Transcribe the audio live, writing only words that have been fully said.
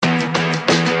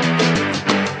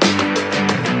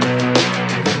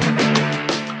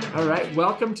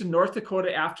Welcome to North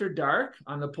Dakota After Dark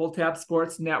on the Pull Tab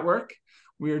Sports Network.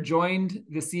 We are joined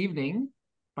this evening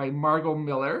by Margot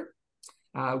Miller.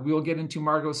 We'll get into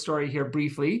Margot's story here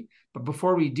briefly, but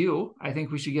before we do, I think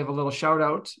we should give a little shout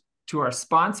out to our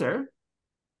sponsor.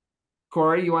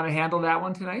 Corey, you want to handle that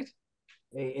one tonight?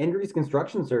 Hey, Andrews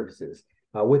Construction Services.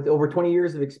 With over 20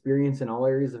 years of experience in all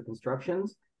areas of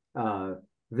constructions,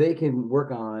 they've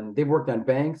worked on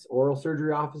banks, oral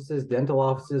surgery offices, dental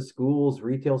offices, schools,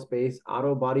 retail space,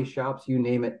 auto body shops, you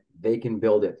name it, they can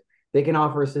build it. They can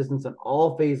offer assistance on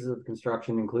all phases of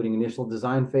construction, including initial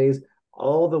design phase,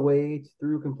 all the way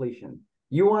through completion.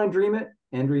 You want to dream it?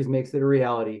 Andrews makes it a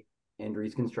reality.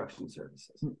 Andrews Construction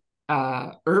Services.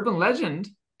 Urban legend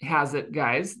has it,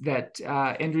 guys, that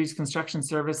Andrews Construction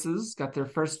Services got their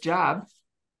first job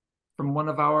from one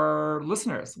of our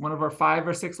listeners, one of our 5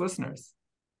 or 6 listeners.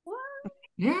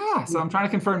 Yeah, so I'm trying to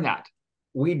confirm that.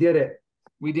 We did it.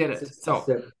 We did it.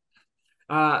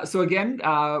 So again,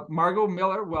 Margot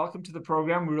Miller, welcome to the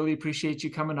program. We really appreciate you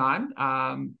coming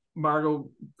on. Margot,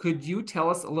 could you tell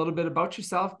us a little bit about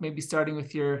yourself, maybe starting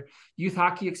with your youth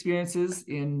hockey experiences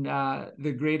in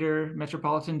the greater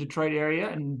metropolitan Detroit area,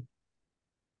 and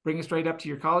bring us right up to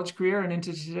your college career and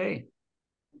into today?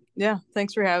 Yeah,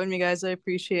 thanks for having me, guys. I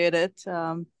appreciate it.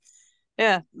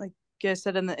 Like I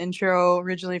said in the intro,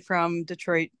 originally from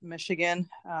Detroit, Michigan.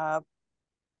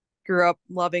 Grew up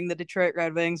loving the Detroit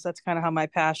Red Wings. That's kind of how my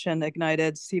passion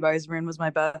ignited. Steve Yzerman was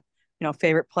my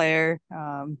favorite player.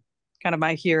 Kind of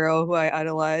my hero who I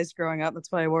idolized growing up.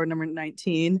 That's why I wore number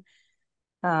 19.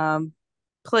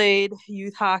 Played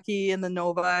youth hockey in the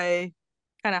Novi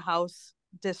kind of house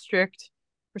district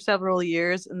for several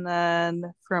years. And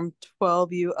then from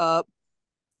 12U up,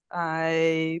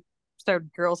 I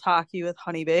started girls hockey with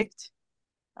Honey Baked.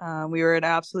 We were an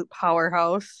absolute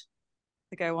powerhouse.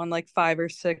 I think I won like 5 or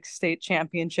 6 state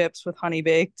championships with Honey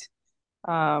Baked.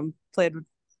 Played,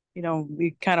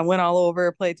 we kind of went all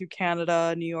over, played through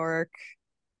Canada, New York,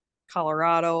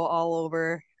 Colorado, all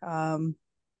over. In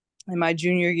my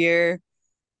junior year,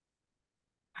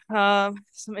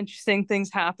 some interesting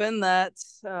things happened that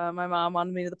my mom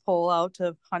wanted me to pull out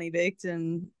of Honey Baked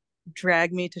and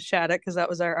drag me to Shattuck because that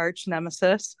was our arch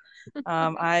nemesis.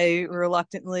 I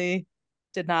reluctantly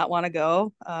did not want to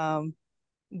go.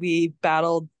 We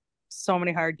battled so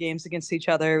many hard games against each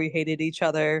other. We hated each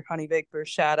other. Honey Baked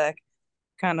versus Shattuck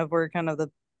were kind of the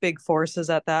big forces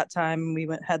at that time. We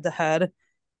went head to head.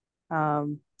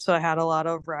 So I had a lot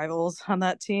of rivals on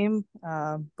that team.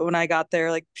 But when I got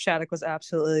there, like Shattuck was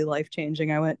absolutely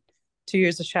life-changing. I went 2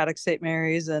 years to Shattuck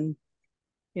Saint.Mary's, and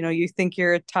you think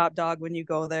you're a top dog when you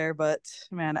go there, but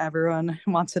man, everyone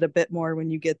wants it a bit more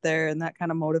when you get there, and that kind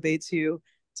of motivates you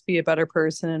to be a better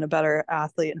person and a better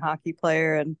athlete and hockey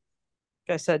player. And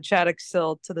like I said, Shattuck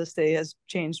still to this day has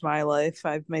changed my life.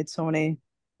 I've made so many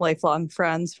lifelong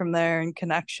friends from there and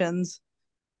connections.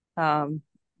 One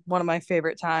of my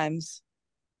favorite times.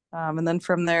 And then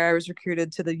from there, I was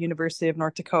recruited to the University of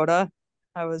North Dakota.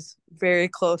 I was very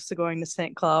close to going to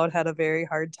St. Cloud, had a very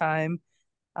hard time.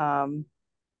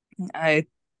 I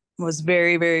was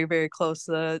very, very, very close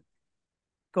to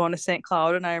going to St.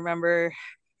 Cloud. And I remember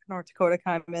North Dakota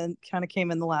kind of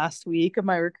came in the last week of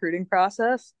my recruiting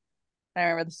process. I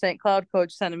remember the St. Cloud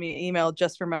coach sending me an email,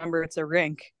 just remember it's a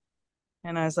rink.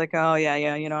 And I was like, oh yeah,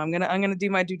 I'm gonna do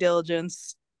my due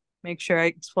diligence, make sure I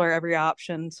explore every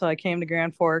option. So I came to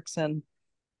Grand Forks, and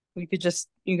you could just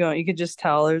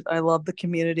tell I love the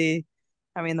community.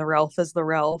 I mean, the Ralph is the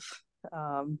Ralph.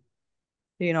 Kind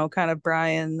of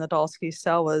Brian Nadolski's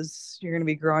style was you're going to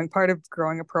be growing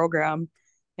a program,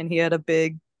 and he had a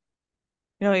big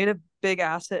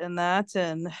asset in that,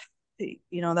 and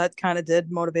that kind of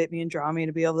did motivate me and draw me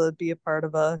to be able to be a part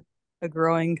of a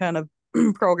growing kind of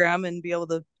program and be able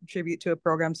to contribute to a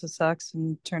program's success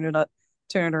and turn it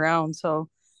around. So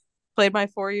played my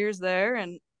 4 years there,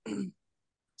 and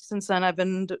since then I've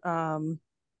been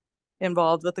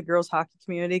involved with the girls hockey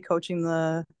community, coaching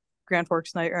the Grand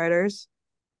Forks Knight Riders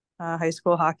high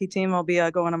school hockey team. I'll be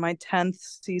going on my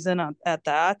 10th season at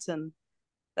that, and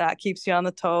that keeps you on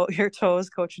your toes,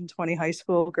 coaching 20 high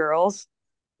school girls.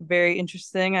 Very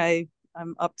interesting.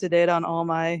 I'm up to date on all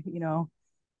my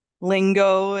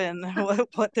lingo and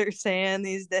what they're saying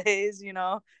these days,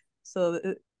 so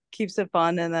it keeps it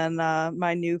fun. And then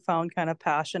my newfound kind of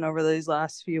passion over these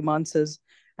last few months is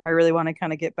I really want to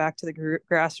kind of get back to the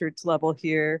grassroots level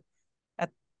here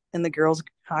in the girls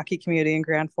hockey community in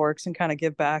Grand Forks, and kind of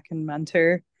give back and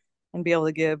mentor and be able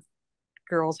to give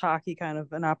girls hockey kind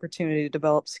of an opportunity to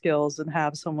develop skills and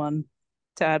have someone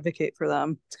to advocate for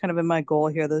them. It's kind of been my goal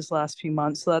here this last few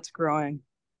months, so that's growing.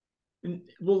 And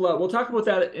we'll talk about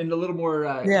that in a little more.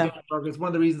 It's one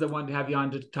of the reasons I wanted to have you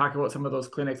on to talk about some of those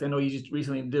clinics. I know you just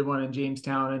recently did one in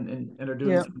Jamestown and are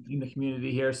doing some in the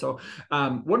community here. So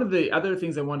one of the other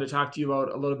things I wanted to talk to you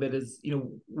about a little bit is,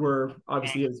 we're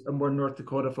obviously a more North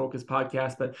Dakota focused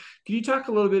podcast, but can you talk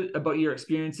a little bit about your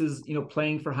experiences,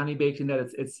 playing for Honey Baked, and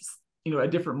that it's a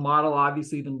different model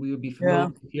obviously than we would be familiar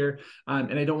with here.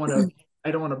 And I don't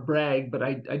want to brag, but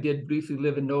I did briefly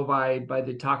live in Novi by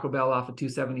the Taco Bell off of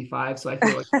 275. So I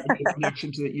feel like a good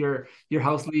connection to your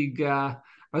house league. I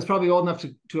was probably old enough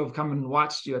to have come and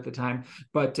watched you at the time.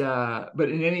 But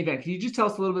in any event, can you just tell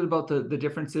us a little bit about the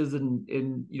differences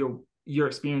in your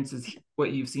experiences,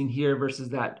 what you've seen here versus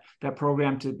that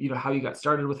program, to how you got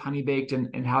started with Honey Baked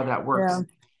and how that works?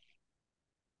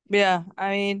 Yeah.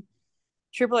 I mean,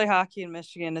 AAA hockey in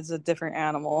Michigan is a different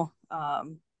animal. A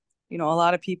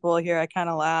lot of people here, I kind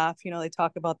of laugh, they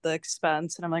talk about the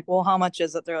expense and I'm like, well, how much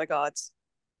is it? They're like, oh, it's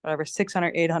whatever,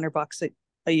 600, $800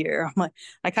 a year. I'm like,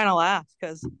 I kind of laugh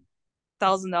because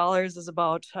 $1,000 is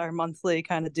about our monthly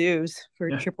kind of dues for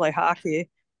AAA hockey.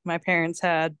 My parents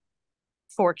had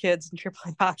 4 kids in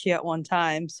AAA hockey at one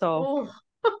time. So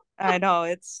I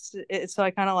know so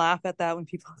I kind of laugh at that when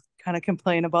people kind of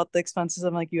complain about the expenses.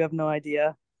 I'm like, you have no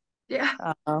idea. Yeah.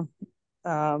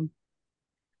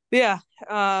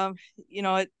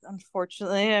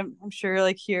 Unfortunately, I'm sure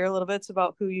like here a little bit, it's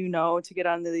about who to get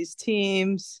onto these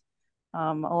teams.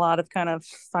 A lot of kind of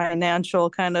financial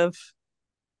kind of,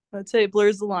 I'd say it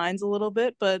blurs the lines a little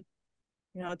bit, but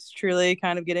it's truly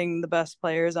kind of getting the best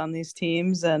players on these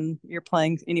teams, and you're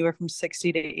playing anywhere from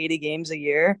 60 to 80 games a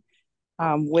year.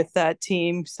 With that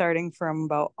team starting from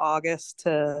about August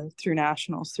through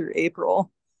nationals through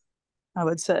April, I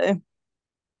would say.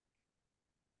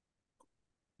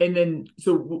 And then,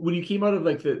 so when you came out of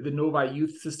like the Novi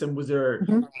youth system, was there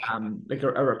like a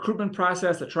recruitment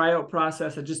process, a tryout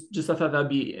process? I thought that'd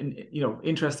be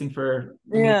interesting for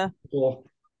people.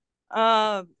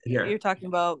 You're talking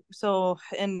about, so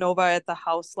in Novi at the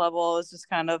house level is just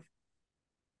kind of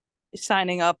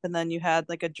signing up, and then you had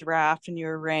like a draft and you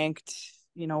were ranked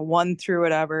 1 through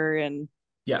whatever, and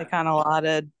they kind of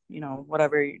allotted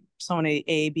whatever, so many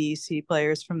A, B, C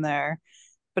players from there.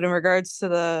 But in regards to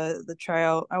the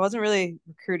tryout, I wasn't really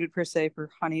recruited per se for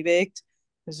Honey Baked.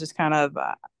 It was just kind of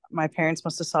my parents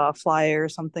must have saw a flyer or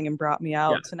something and brought me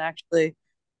out. And actually,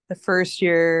 the first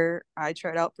year I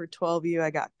tried out for 12U,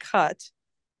 I got cut.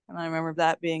 And I remember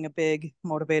that being a big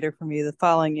motivator for me the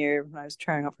following year when I was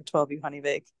trying out for 12U Honey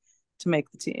Baked to make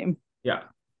the team. Yeah.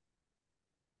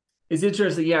 It's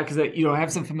interesting, because I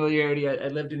have some familiarity. I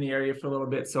lived in the area for a little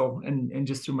bit, so and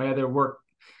just through my other work,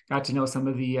 got to know some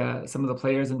of the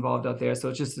players involved out there. So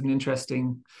it's just an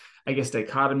interesting, I guess,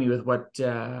 dichotomy with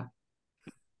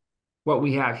what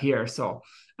we have here. So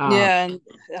and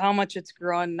how much it's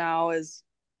grown now it's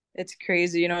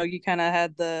crazy. You kind of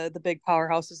had the big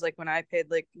powerhouses, like when I played,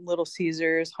 like Little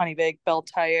Caesars, Honey Baked, Bell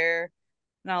Tire.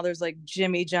 Now there's like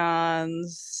Jimmy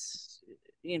John's.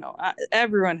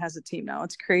 Everyone has a team now.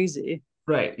 It's crazy.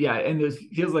 Right. Yeah. And it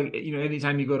feels like,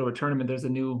 anytime you go to a tournament, there's a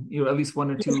new, at least 1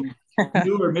 or 2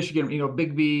 newer Michigan,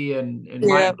 Big B and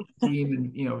my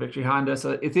team and, Victory Honda.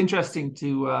 So it's interesting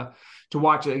to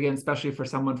watch it again, especially for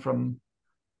someone from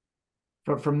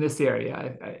this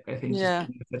area. I think just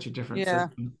such a different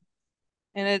system.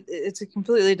 And it's a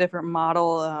completely different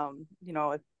model.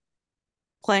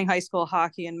 Playing high school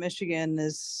hockey in Michigan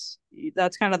that's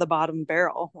kind of the bottom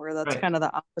barrel, where that's kind of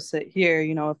the opposite here.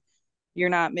 If you're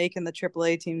not making the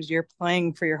AAA teams, you're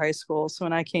playing for your high school. So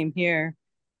when I came here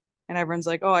and everyone's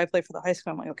like, oh, I play for the high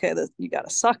school, I'm like, okay, you got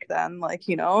to suck then.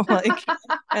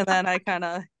 And then I kind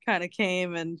of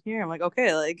came, and here I'm like,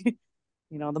 okay,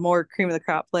 the more cream of the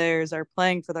crop players are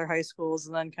playing for their high schools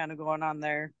and then kind of going on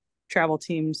their travel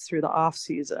teams through the off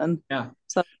season. Yeah.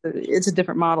 So it's a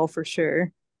different model for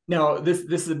sure. Now, this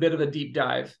is a bit of a deep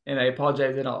dive, and I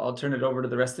apologize, and I'll turn it over to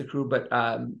the rest of the crew. But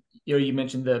you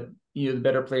mentioned the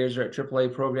better players are at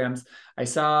AAA programs. I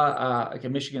saw like a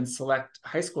Michigan Select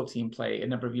high school team play a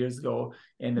number of years ago,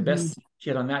 and the best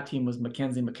kid on that team was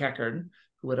Mackenzie McEachern,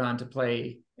 who went on to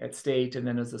play at State and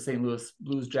then was the St. Louis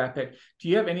Blues draft pick. Do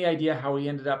you have any idea how he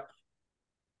ended up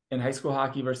in high school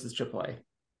hockey versus AAA?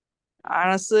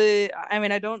 Honestly, I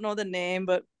mean, I don't know the name,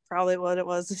 but probably what it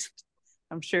was,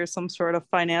 I'm sure some sort of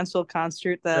financial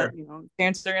construct that,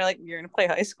 parents are like, you're going to play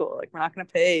high school. Like, we're not going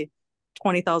to pay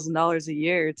 $20,000 a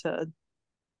year to,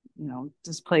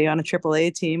 just play on a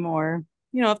AAA team, or,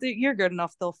 if you're good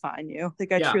enough, they'll fine you.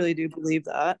 Like, I truly do believe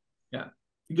that. Yeah.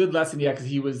 Good lesson. Yeah. Cause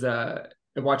he was,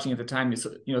 watching at the time,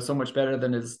 so much better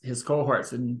than his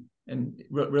cohorts and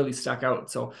really stuck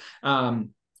out. So,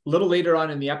 little later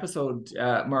on in the episode,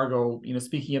 Margot,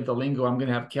 speaking of the lingo, I'm going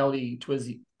to have Kelly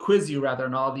quiz you rather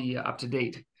on all the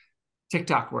up-to-date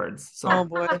TikTok words. So oh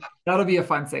boy, that'll be a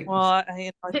fun segment. Well,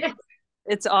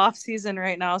 it's off season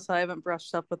right now, so I haven't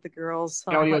brushed up with the girls.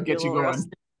 So Kelly will get you going.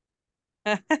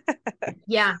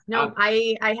 Yeah, no,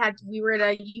 we were at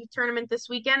a youth tournament this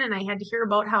weekend, and I had to hear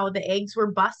about how the eggs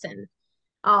were bussing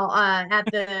all at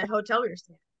the hotel we were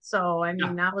staying. So I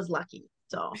mean, that was lucky.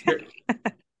 So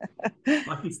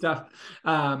lucky stuff.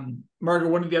 Margaret,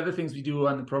 one of the other things we do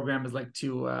on the program is like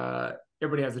to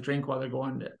everybody has a drink while they're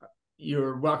going.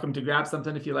 You're welcome to grab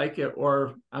something if you like it,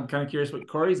 or I'm kind of curious what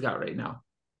Corey's got right now.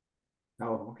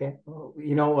 Oh, okay. Well,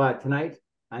 tonight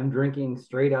I'm drinking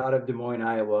straight out of Des Moines,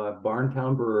 Iowa,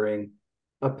 Barntown Brewing,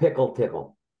 a pickle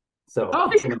tickle. So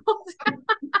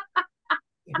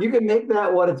you can make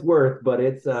that what it's worth, but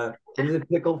it is a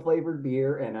pickle flavored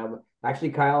beer. And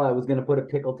actually, Kyle, I was going to put a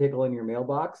pickle tickle in your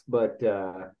mailbox, but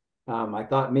I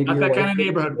thought maybe not that kind of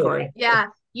neighborhood, Corey. Yeah,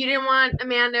 you didn't want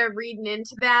Amanda reading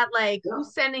into that, like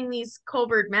who's sending these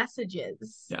covert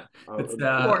messages? Yeah, it's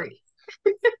Corey.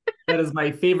 That is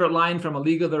my favorite line from A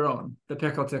League of Their Own, the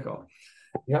pickle tickle.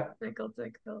 Yep. Pickle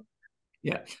tickle.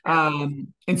 Yeah. And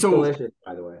so delicious,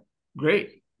 by the way.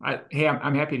 Great.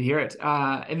 I'm happy to hear it.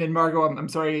 And then Margot, I'm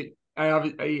sorry.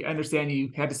 I understand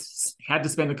you had to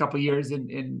spend a couple of years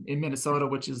in Minnesota,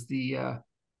 which is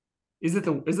is it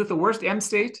the worst M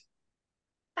state?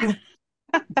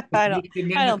 I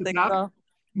don't think so.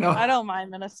 No, I don't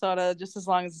mind Minnesota just as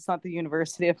long as it's not the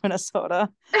University of Minnesota.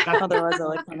 Otherwise, I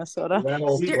like Minnesota.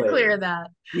 Steer clear of that.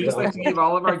 We just like to give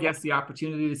all of our guests the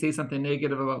opportunity to say something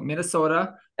negative about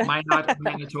Minnesota, Minot,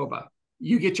 Manitoba.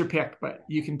 You get your pick, but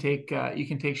you can take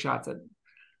shots at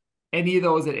any of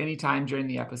those at any time during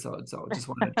the episode. So just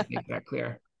wanted to make that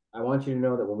clear. I want you to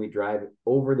know that when we drive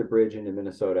over the bridge into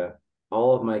Minnesota,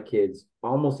 all of my kids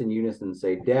almost in unison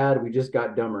say, "Dad, we just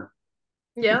got dumber."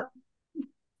 Yep.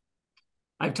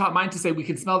 I've taught mine to say we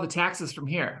can smell the taxes from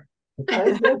here.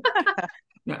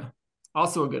 Yeah,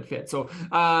 also a good fit. So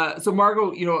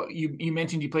Margot, you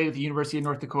mentioned you played at the University of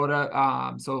North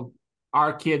Dakota. So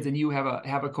our kids and you have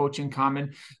a coach in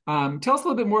common. Tell us a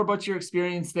little bit more about your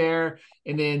experience there,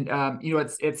 and then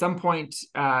at some point,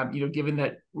 given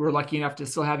that we're lucky enough to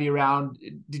still have you around,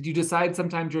 did you decide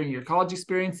sometime during your college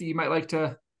experience that you might like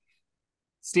to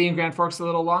stay in Grand Forks a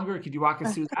little longer? Could you walk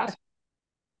us through that?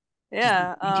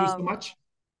 Yeah. Thank you so much.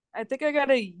 I think I got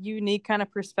a unique kind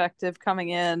of perspective coming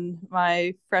in.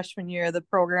 My freshman year, the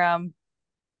program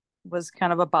was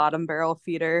kind of a bottom barrel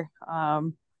feeder.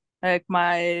 Like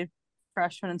my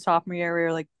freshman and sophomore year, we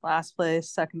were like last place,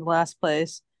 second to last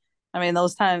place. I mean,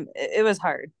 those times it was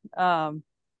hard. And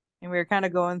we were kind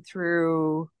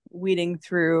of weeding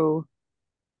through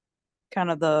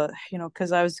kind of the,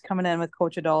 because I was coming in with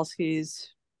Coach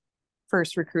Adolski's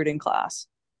first recruiting class.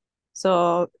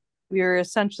 So we were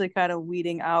essentially kind of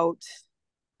weeding out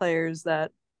players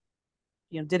that,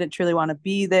 didn't truly want to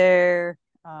be there.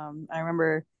 I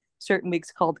remember certain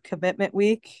weeks called commitment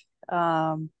week.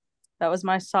 That was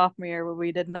my sophomore year where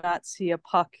we did not see a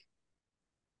puck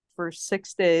for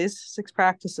 6 days, 6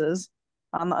 practices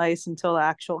on the ice until the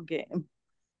actual game.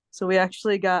 So we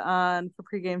actually got on for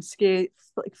pregame skate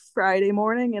like Friday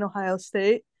morning in Ohio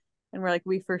State. And we're like,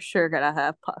 we for sure gotta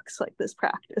have pucks like this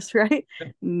practice, right?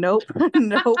 Nope,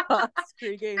 no pucks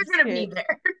pregame They're gonna be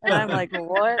there. And I'm like,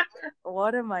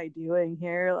 what am I doing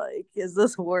here? Like, is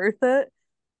this worth it?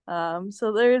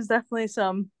 So there's definitely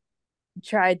some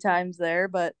tried times there,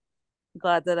 but I'm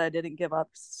glad that I didn't give up.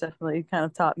 It's definitely kind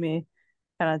of taught me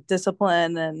kind of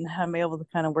discipline, and I'm able to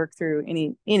kind of work through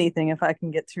anything if I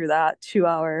can get through that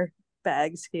 2-hour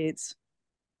bag skates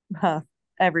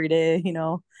every day,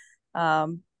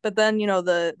 But then,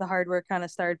 the hard work kind of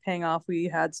started paying off. We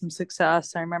had some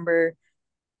success. I remember,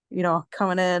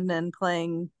 coming in and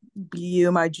playing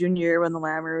BU my junior year when the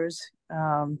Lammers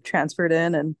transferred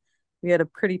in, and we had a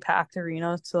pretty packed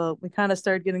arena. So we kind of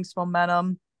started getting some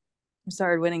momentum. We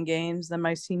started winning games. Then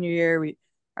my senior year,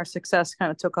 our success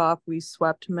kind of took off. We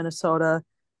swept Minnesota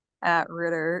at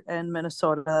Ritter in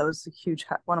Minnesota. That was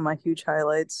one of my huge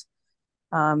highlights.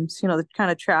 So, the kind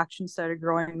of traction started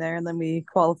growing there, and then we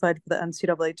qualified for the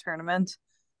NCAA tournament.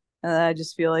 And I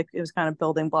just feel like it was kind of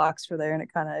building blocks for there, and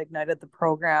it kind of ignited the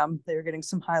program. They were getting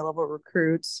some high level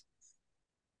recruits.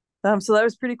 So that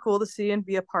was pretty cool to see and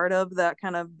be a part of that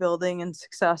kind of building and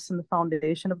success in the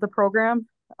foundation of the program.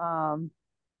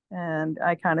 And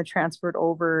I kind of transferred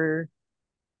over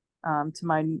to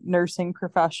my nursing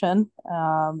profession.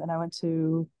 And I went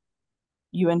to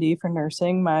UND for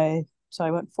nursing. So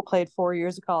I played 4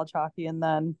 years of college hockey, and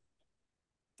then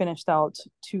finished out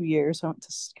 2 years. I went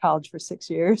to college for 6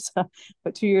 years,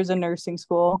 but 2 years in nursing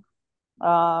school.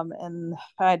 And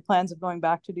I had plans of going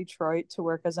back to Detroit to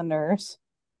work as a nurse.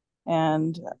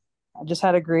 And I just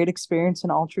had a great experience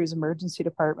in Altruy's emergency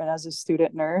department as a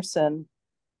student nurse, and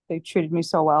they treated me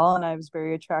so well, and I was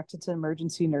very attracted to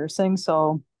emergency nursing.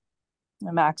 So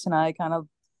Max and I kind of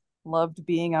loved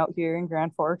being out here in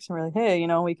Grand Forks, and we're like, hey,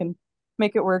 we can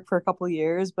make it work for a couple of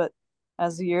years. But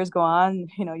as the years go on,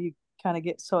 you kind of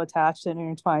get so attached and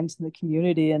intertwined in the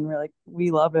community, and we're like,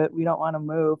 we love it. We don't want to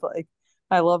move. Like,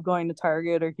 I love going to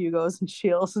Target or Hugo's and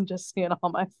Shields and just seeing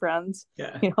all my friends,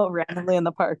 randomly in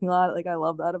the parking lot. Like, I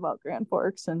love that about Grand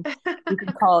Forks. And you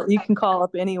can call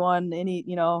up anyone, any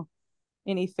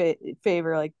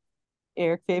favor. Like,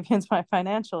 Eric Fabian's my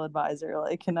financial advisor.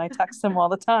 Like, and I text him all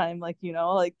the time. Like,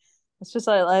 like, it's just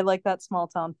I like that small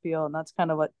town feel, and that's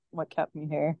kind of what kept me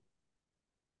here.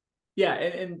 Yeah,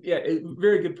 and yeah,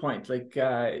 very good point. Like,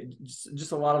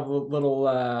 just a lot of little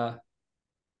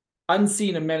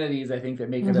unseen amenities, I think, that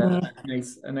make it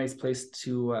a nice place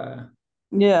to.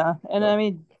 Yeah, and I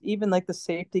mean, even like the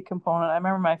safety component. I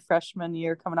remember my freshman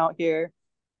year coming out here,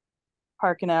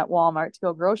 parking at Walmart to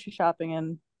go grocery shopping,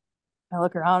 and I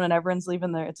look around and everyone's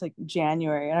leaving their. It's like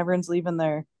January, and everyone's leaving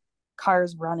their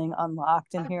cars running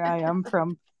unlocked, and here I am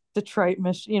from Detroit,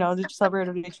 the suburb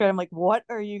of Detroit. I'm like, what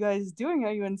are you guys doing?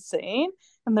 Are you insane?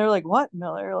 And they're like, what,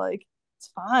 Miller? Like, it's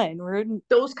fine.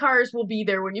 Those cars will be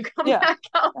there when you come back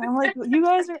out. I'm like, you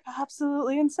guys are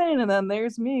absolutely insane. And then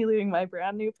there's me leaving my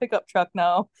brand new pickup truck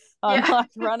now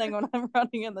unlocked, running when I'm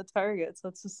running in the Target. So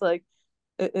it's just like,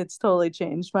 it's totally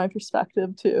changed my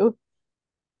perspective too.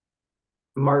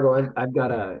 Margot, I've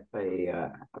got a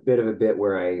bit of a bit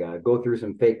where I go through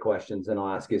some fake questions and I'll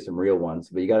ask you some real ones,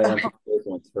 but you got to answer those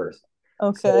ones first.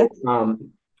 Okay. So,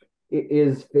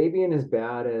 is Fabian as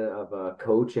bad of a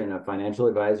coach and a financial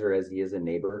advisor as he is a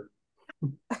neighbor?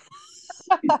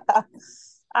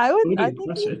 I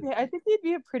think he'd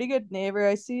be a pretty good neighbor.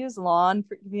 I see his lawn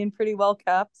being pretty well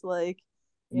kept. Like,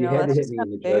 you had to hit me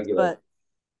in the jugular. But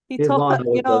he told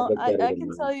I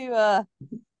can tell you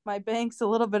my bank's a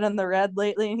little bit in the red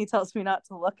lately, and he tells me not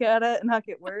to look at it and not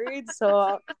get worried.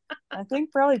 So I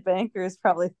think probably banker is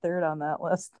probably third on that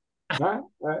list. All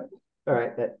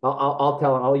right. I'll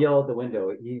tell him. I'll yell out the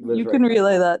window. You can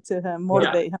relay that to him,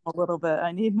 motivate him a little bit.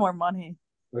 I need more money.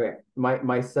 Okay.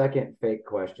 My second fake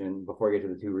question before I get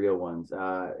to the two real ones.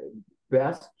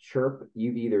 Best chirp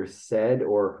you've either said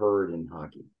or heard in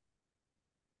hockey?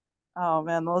 Oh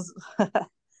man, those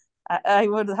I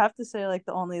would have to say like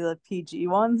the PG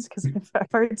ones, because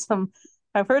I've heard some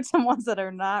ones that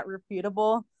are not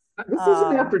repeatable. This is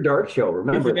an after dark show.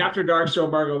 Remember, it's an after dark show,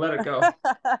 Margot. Let it go.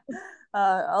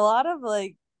 A lot of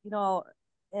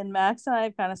and Max and I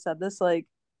have kind of said this, like,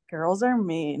 girls are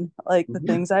mean. Like, the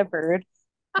things I've heard,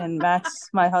 and Max,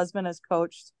 my husband, has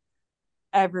coached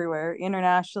everywhere,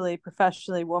 internationally,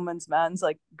 professionally, women's, men's.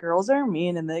 Like, girls are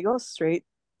mean, and they go straight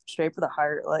for the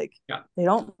heart. Like, they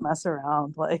don't mess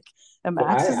around. Like, and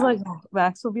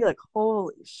Max will be like,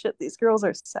 holy shit, these girls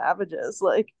are savages.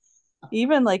 Like,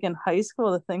 even like in high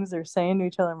school, the things they're saying to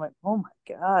each other, I'm like, oh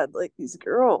my god, like, these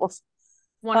girls.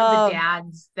 One of the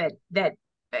dads that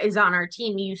is on our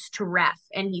team used to ref,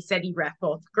 and he said he ref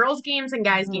both girls games and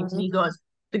guys games, and he goes,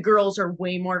 the girls are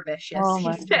way more vicious. Oh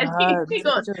my god. He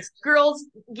goes, girls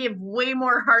give way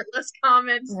more heartless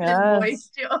comments than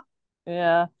boys do.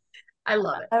 Yeah. I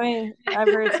love it. I mean, I've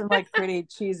heard some like pretty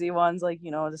cheesy ones, like,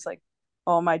 just like,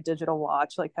 oh, my digital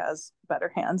watch like has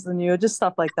better hands than you, just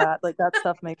stuff like that. Like, that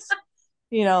stuff makes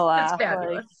laugh.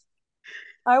 Like,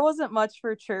 I wasn't much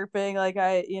for chirping. Like,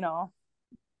 I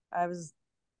was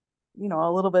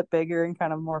a little bit bigger and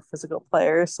kind of more physical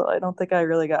player, so I don't think I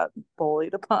really got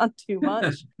bullied upon too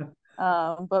much.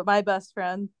 But my best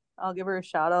friend, I'll give her a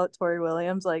shout out, Tori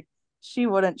Williams, like, she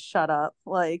wouldn't shut up.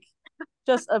 Like,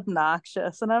 just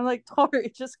obnoxious. And I'm like,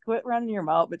 Tori, just quit running your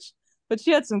mouth. But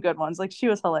she had some good ones. Like, she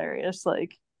was hilarious,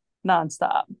 like,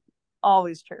 nonstop,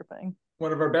 always chirping.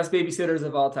 One of our best babysitters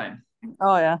of all time.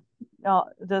 Oh yeah,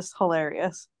 just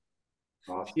hilarious.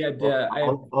 Awesome. Yeah,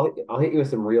 I'll hit you with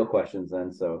some real questions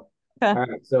then. So, okay. All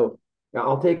right. So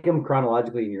I'll take them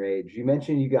chronologically in your age. You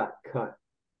mentioned you got cut.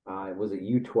 Was it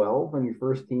U12 on your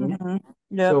first team? Mm-hmm.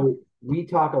 Yeah. So we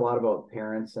talk a lot about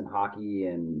parents and hockey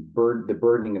and the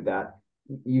burdening of that.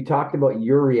 You talked about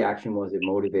your reaction was it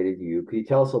motivated you. Could you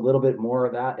tell us a little bit more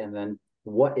of that? And then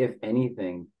what, if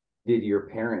anything, did your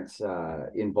parents'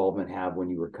 involvement have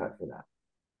when you were cut for that?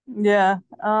 Yeah.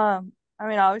 I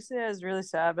mean, obviously I was really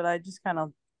sad, but I just kind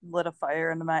of lit a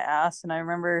fire into my ass. And I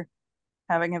remember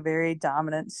having a very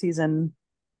dominant season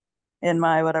in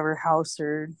my whatever house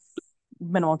or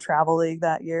minimal travel league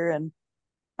that year. And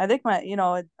I think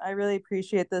I really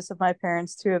appreciate this of my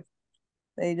parents too. If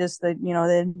they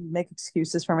didn't make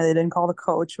excuses for me. They didn't call the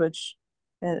coach, which,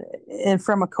 and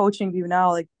from a coaching view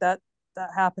now, like that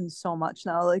happens so much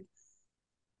now. Like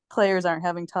players aren't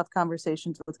having tough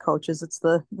conversations with coaches. It's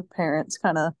the parents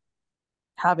kind of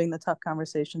having the tough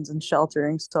conversations and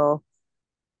sheltering. So,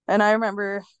 and I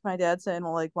remember my dad saying,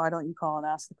 well, like, why don't you call and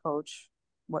ask the coach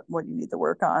what you need to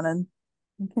work on? And,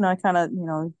 I kind of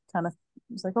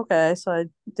was like, okay. So I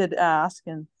did ask,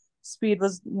 and speed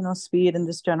and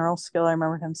just general skill. I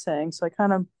remember him saying, so I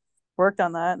kind of worked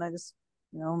on that. And I just,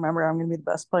 remember I'm going to be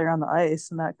the best player on the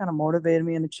ice. And that kind of motivated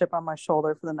me and a chip on my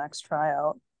shoulder for the next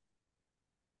tryout.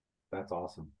 That's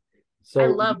awesome. I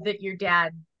love that your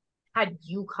dad had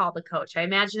you call the coach. I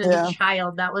imagine as a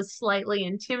child that was slightly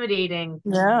intimidating.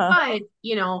 Yeah. But,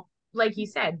 like you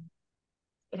said,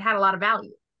 it had a lot of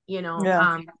value,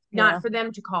 not for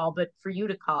them to call, but for you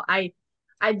to call. I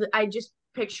just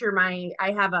picture I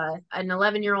have an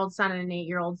 11-year-old son and an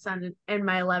 8-year-old son, and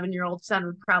my 11-year-old son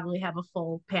would probably have a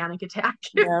full panic attack.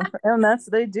 Yeah. And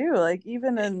they do, like,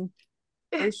 even in,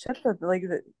 they should have, like,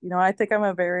 I think I'm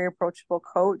a very approachable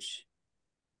coach.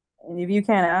 And if you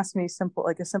can't ask me a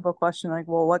simple question, like,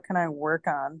 well, what can I work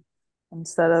on,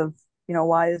 instead of,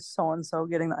 why is so-and-so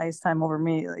getting the ice time over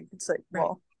me? Like, it's like, Right.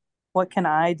 well, what can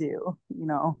I do?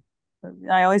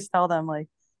 I always tell them, like,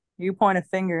 you point a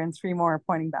finger and 3 more are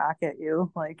pointing back at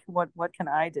you. Like, what can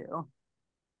I do?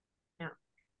 Yeah.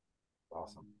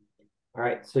 Awesome. All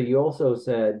right. So you also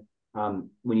said,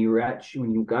 when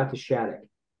you got to Shattuck,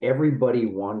 everybody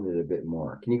wanted it a bit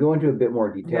more. Can you go into a bit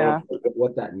more detail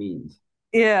what that means?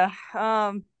 Yeah.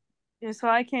 So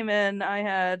I came in, I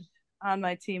had on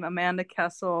my team Amanda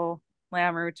Kessel,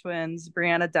 Lammer twins,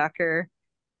 Brianna Decker,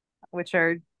 which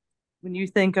are, when you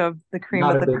think of the cream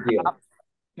Not of a the big deal. crop,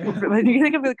 when you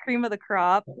think of the cream of the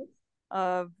crop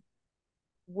of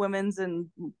women's and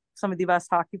some of the best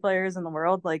hockey players in the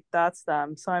world, like, that's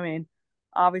them. So, I mean,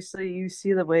 obviously you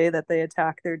see the way that they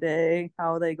attack their day,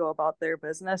 how they go about their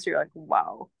business. You're like,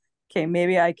 wow, okay,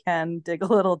 maybe I can dig a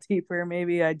little deeper.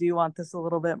 Maybe I do want this a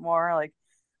little bit more. Like,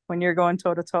 when you're going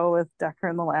toe to toe with Decker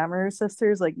and the Lammer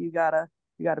sisters, like, you gotta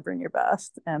bring your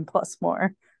best and plus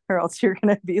more, or else you're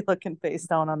gonna be looking face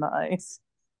down on the ice.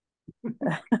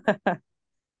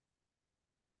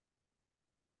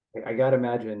 I got to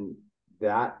imagine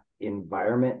that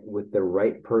environment with the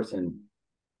right person,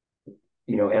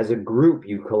 as a group,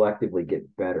 you collectively get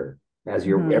better as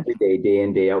your everyday, day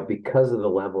in, day out, because of the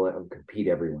level of compete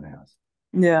everyone has.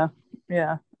 Yeah.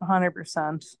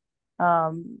 100%.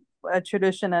 A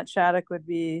tradition at Shattuck would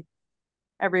be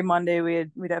every Monday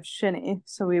we'd have shinny.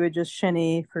 So we would just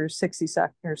shinny for 60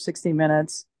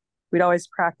 minutes. We'd always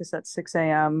practice at 6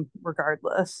 a.m.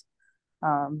 regardless.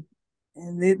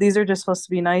 And these are just supposed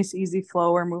to be nice, easy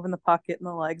flow. We're moving the puck, getting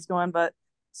the legs going, but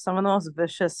some of the most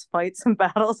vicious fights and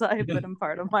battles I've been in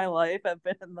part of my life have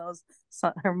been in those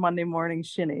Monday morning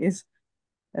shinnies.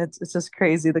 It's just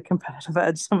crazy, the competitive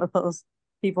edge some of those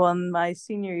people. In my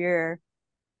senior year,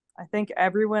 I think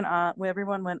everyone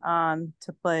went on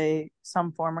to play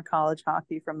some form of college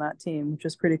hockey from that team, which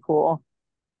is pretty cool.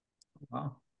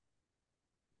 Wow.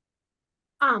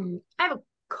 I have a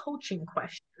coaching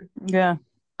question. Yeah.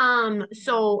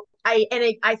 So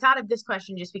I thought of this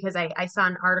question just because I saw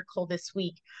an article this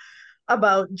week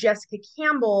about Jessica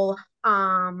Campbell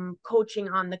coaching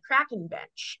on the Kraken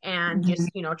bench, and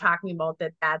just talking about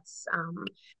that's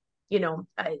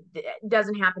it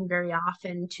doesn't happen very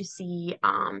often to see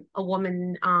a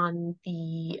woman on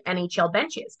the NHL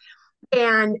benches.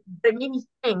 And it made me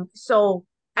think, so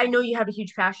I know you have a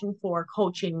huge passion for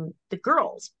coaching the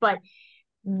girls, but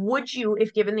would you,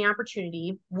 if given the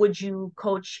opportunity, would you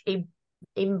coach a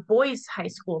boys high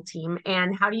school team?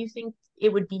 And how do you think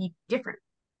it would be different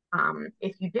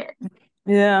if you did?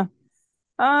 Yeah.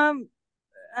 I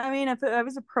mean, if I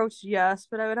was approached, yes,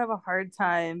 but I would have a hard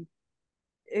time,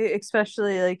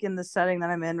 especially like in the setting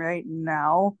that I'm in right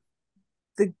now.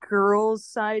 The girls'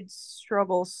 side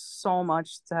struggles so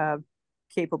much to have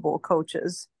capable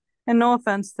coaches. And no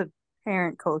offense to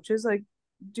parent coaches, like,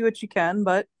 do what you can,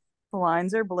 but the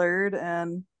lines are blurred.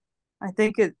 And I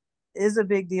think it is a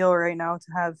big deal right now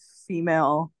to have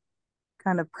female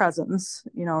kind of presence,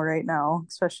 right now,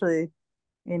 especially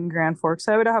in Grand Forks.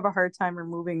 I would have a hard time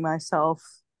removing myself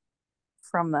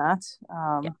from that.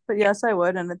 But yes, I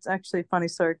would. And it's actually a funny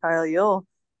story, Kyle. You'll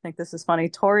think this is funny.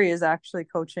 Tori is actually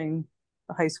coaching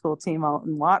the high school team out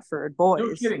in Watford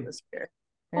boys this year.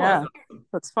 Yeah.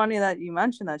 So it's funny that you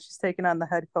mentioned that she's taken on the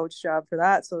head coach job for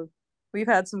that. So we've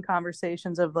had some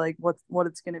conversations of like what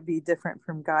it's going to be different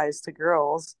from guys to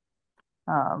girls.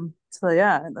 So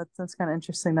yeah, that's kind of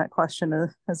interesting. That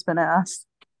question has been asked.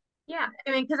 Yeah,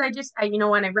 I mean, because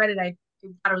when I read it, I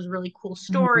thought it was a really cool Mhm.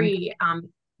 story.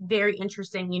 Very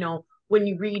interesting. When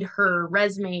you read her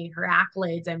resume, her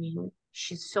accolades, I mean,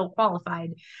 she's so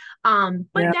qualified. But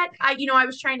Yeah. I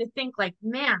was trying to think like,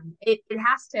 man, it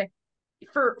has to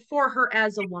for her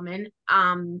as a woman,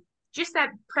 just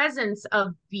that presence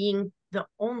of being the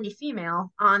only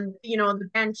female on, the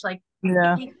bench, like,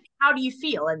 Yeah. how do you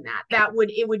feel in that?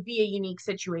 It would be a unique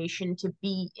situation to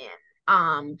be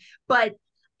in. But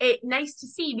nice to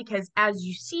see because as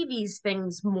you see these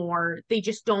things more, they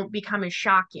just don't become as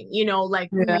shocking. Like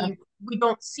Yeah. we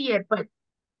don't see it, but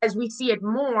as we see it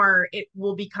more, it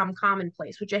will become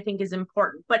commonplace, which I think is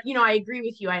important. But I agree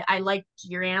with you. I liked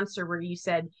your answer where you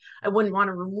said I wouldn't want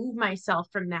to remove myself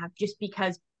from that just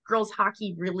because girls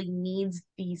hockey really needs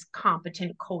these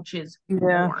competent coaches Yeah.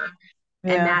 more.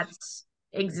 And Yeah.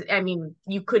 I mean,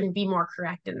 you couldn't be more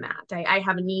correct in that. I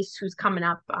have a niece who's coming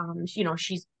up.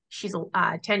 She's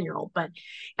a 10-year-old, but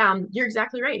you're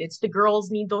exactly right. It's the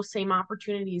girls need those same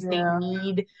opportunities. Yeah.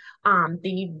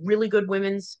 They need really good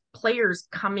women's players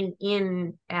coming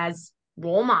in as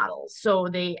role models. So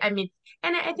I mean,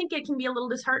 and I think it can be a little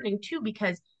disheartening too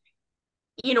because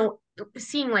you know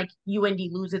seeing like UND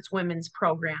lose its women's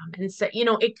program, and so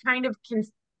it kind of can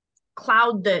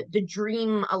cloud the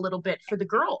dream a little bit for the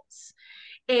girls.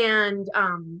 And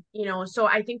so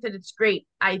I think that it's great.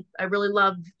 I really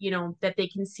love that they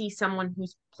can see someone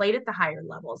who's played at the higher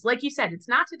levels. Like you said, it's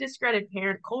not to discredit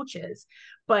parent coaches,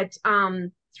 but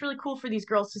it's really cool for these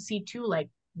girls to see too, like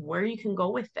where you can go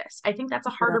with this. I think that's a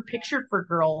Yeah. harder picture for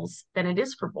girls than it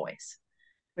is for boys.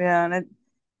 Yeah.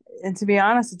 And to be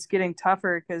honest, it's getting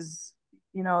tougher because,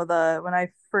 the when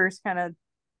I first kind of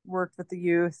worked with the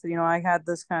youth, I had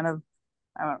this kind of,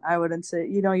 I wouldn't say,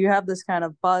 you have this kind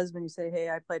of buzz when you say, hey,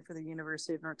 I played for the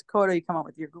University of North Dakota, you come out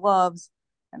with your gloves.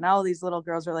 And now these little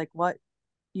girls are like, what?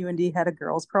 UND had a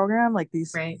girls program? Like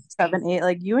these Right. 7, 8,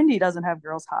 like UND doesn't have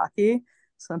girls hockey.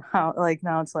 So now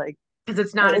it's like, Because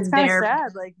it's not it's in kind of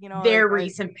sad. Like, their I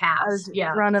recent I past. was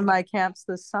Yeah. running my camps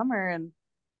this summer and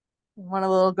one of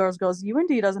the little girls goes,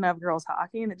 UND doesn't have girls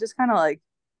hockey. And it just kind of like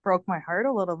broke my heart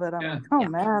a little bit. I'm Yeah. like, oh Yeah.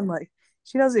 man, like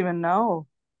she doesn't even know.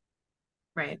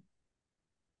 Right.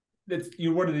 That's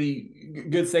one of the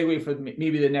good segue for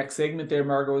maybe the next segment there,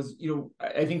 Margot. Is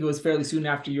I think it was fairly soon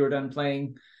after you were done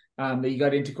playing that you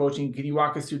got into coaching. Can you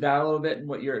walk us through that a little bit and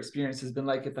what your experience has been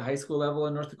like at the high school level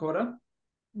in North Dakota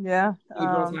Yeah. for the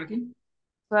girls hockey?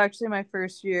 So actually my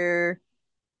first year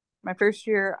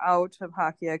out of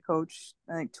hockey, I coached,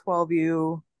 I think,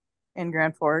 12U in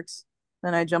Grand Forks.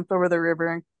 Then I jumped over the river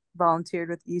and volunteered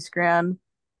with East Grand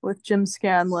with Jim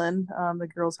Scanlon, the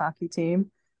girls hockey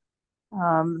team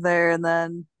there, and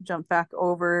then jumped back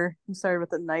over and started with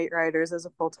the Night Riders as a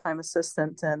full-time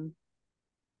assistant. And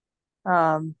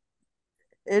um,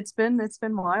 it's been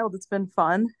wild. It's been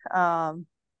fun.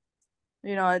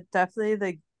 It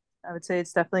definitely I would say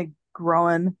it's definitely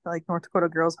growing. Like North Dakota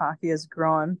girls hockey is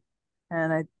growing,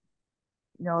 and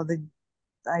the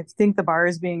I think the bar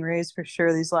is being raised for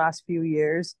sure these last few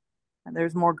years. And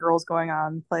there's more girls going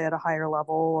on play at a higher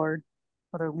level or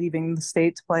they're leaving the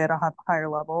state to play at a higher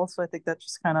level. So I think that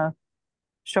just kind of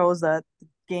shows that the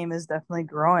game is definitely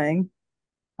growing.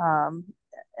 Um,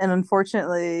 and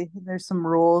unfortunately, there's some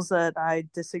rules that I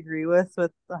disagree with the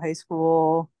high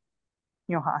school,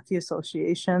 hockey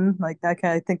association. Like that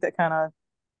I think that kind of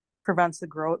prevents the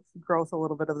growth a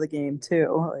little bit of the game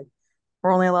too. Like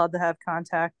we're only allowed to have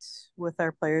contact with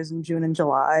our players in June and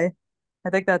July. I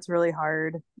think that's really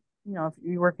hard. If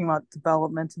you're working about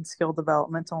development and skill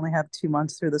development to only have 2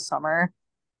 months through the summer,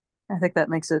 I think that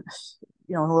makes it,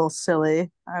 a little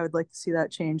silly. I would like to see that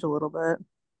change a little bit.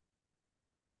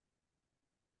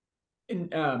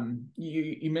 And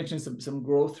you mentioned some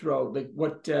growth throughout. Like,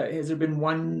 what has there been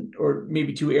one or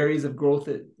maybe two areas of growth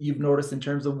that you've noticed in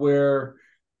terms of where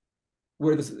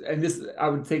this I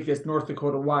would take this North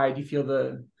Dakota wide? Do you feel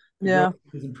the growth Yeah.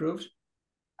 has improved?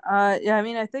 Yeah. I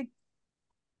mean, I think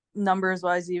numbers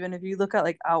wise, even if you look at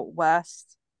like out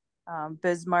west,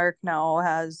 Bismarck now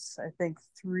has, I think,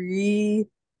 three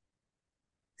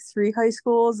high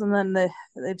schools, and then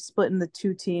they've split into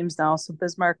two teams now. So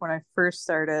Bismarck, when I first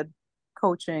started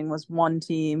coaching, was one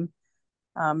team.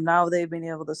 Now they've been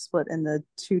able to split into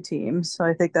two teams. So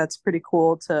I think that's pretty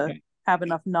cool to Okay. have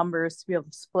enough numbers to be able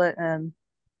to split. And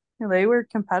they were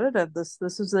competitive. This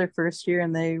was their first year,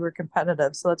 and they were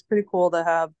competitive. So that's pretty cool to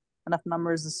have enough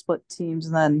numbers to split teams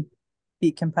and then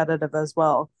be competitive as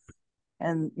well.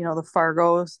 And the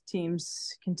Fargo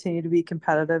teams continue to be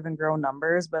competitive and grow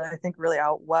numbers, but I think really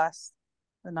out west,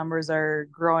 the numbers are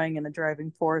growing in a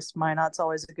driving force. Minot's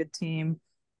always a good team.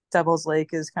 Devil's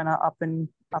Lake is kind of up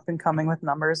and coming with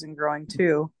numbers and growing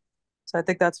too. So I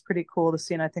think that's pretty cool to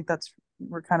see, and I think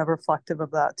we're kind of reflective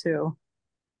of that too.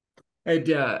 I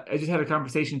just had a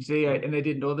conversation today, and I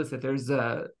didn't know this, that there's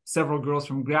several girls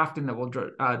from Grafton that will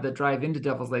that drive into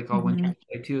Devil's Lake all winter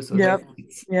too. So Yep.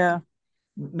 it's Yeah.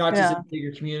 not just in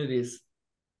bigger communities.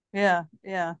 Yeah.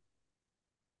 Yeah.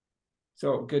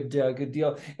 So good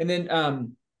deal. And then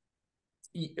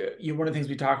one of the things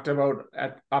we talked about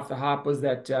off the hop was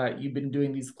that you've been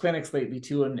doing these clinics lately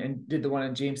too, and did the one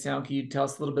in Jamestown. Can you tell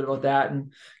us a little bit about that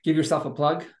and give yourself a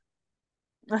plug?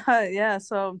 Yeah.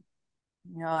 So,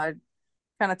 I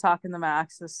kind of talking to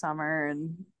Max this summer,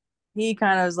 and he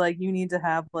kind of was like, you need to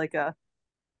have like a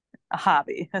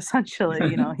hobby, essentially.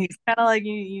 He's kind of like,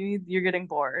 you're getting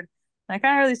bored. And I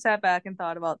kind of really sat back and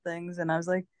thought about things, and I was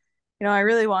like, I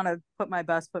really want to put my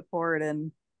best foot forward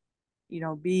and,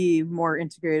 be more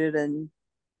integrated and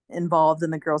involved in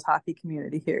the girls hockey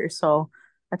community here. So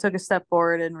I took a step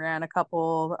forward and ran a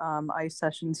couple ice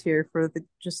sessions here for the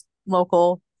just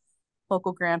local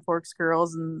Grand Forks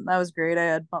girls, and that was great. I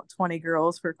had about 20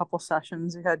 girls for a couple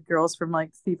sessions. We had girls from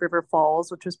like Thief River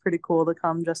Falls, which was pretty cool to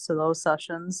come just to those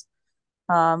sessions.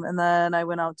 And then I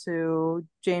went out to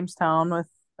Jamestown with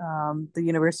the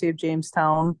University of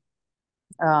Jamestown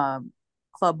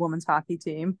club women's hockey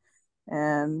team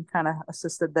and kind of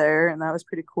assisted there, and that was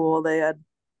pretty cool. They had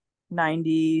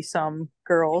 90 some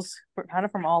girls kind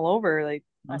of from all over. Like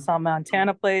I saw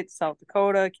Montana plates, South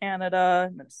Dakota, Canada,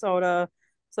 Minnesota.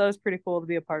 So it was pretty cool to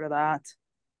be a part of that.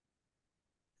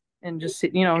 And just,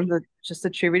 just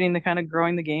attributing to kind of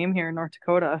growing the game here in North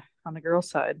Dakota on the girls'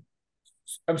 side.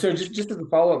 I'm sorry, just as a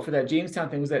follow-up for that Jamestown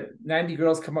thing, was that 90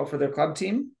 girls come out for their club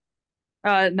team?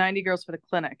 90 girls for the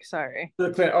clinic, sorry. For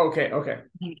the clinic. Oh, okay.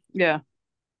 Yeah.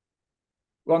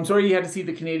 Well, I'm sorry you had to see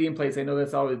the Canadian plates. I know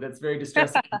that's very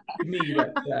distressing to me,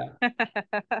 but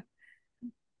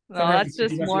no, that's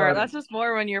just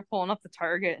more when you're pulling up the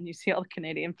Target and you see all the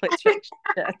Canadian plates. Shit.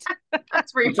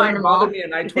 That's where you find them. Bother me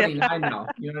at I-29 Yeah. now.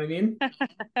 You know what I mean?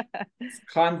 It's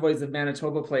convoys of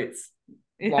Manitoba plates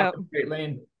blocking Great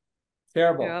Lane.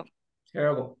 Terrible. Yep.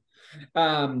 Terrible.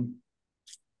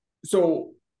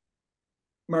 So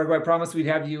Margot, I promised we'd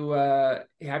have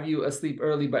you asleep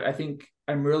early, but I think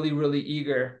I'm really, really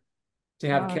eager to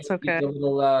have Kelly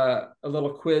do a little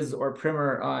quiz or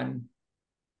primer on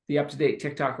the up-to-date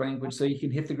TikTok language so you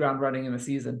can hit the ground running in the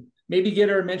season. Maybe get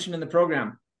her a mention in the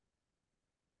program.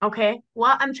 Okay.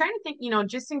 Well, I'm trying to think,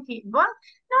 just in case, well,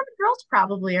 no, the girls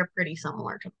probably are pretty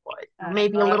similar to the boys.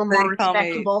 Maybe a little more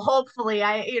respectable. Hopefully,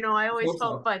 I always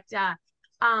hope, but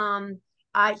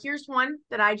here's one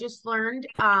that I just learned.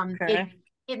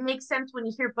 It makes sense when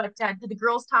you hear, but do the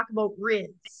girls talk about Riz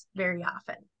very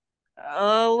often?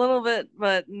 A little bit,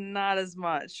 but not as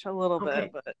much. A little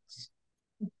bit, but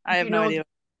I have no idea.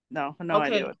 No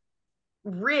idea.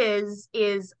 Riz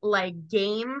is like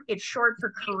game. It's short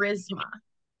for charisma.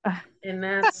 And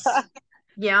that's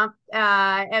yeah.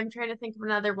 I'm trying to think of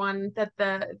another one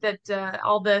that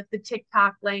all the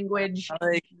TikTok language.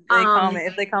 They call me,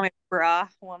 if they call me bra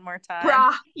one more time.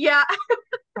 Bra, yeah.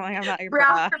 I'm not your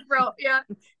bra. Bro, yeah.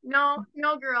 No,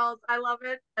 girls. I love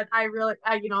it. And I really,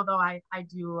 though I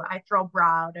throw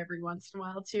bra out every once in a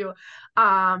while too.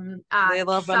 They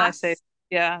love when I say,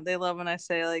 they love when I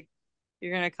say like,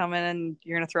 you're gonna come in and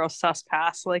you're gonna throw a sus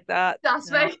pass like that.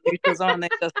 Suspect. On, they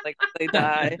just like they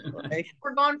die. Like,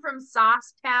 we're going from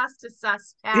sauce pass to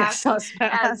sus pass, sus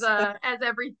pass. as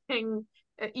everything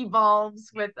evolves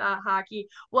with hockey.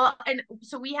 Well, and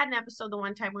so we had an episode the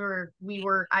one time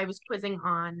I was quizzing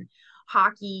on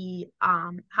hockey,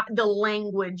 the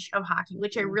language of hockey,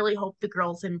 which I really hope the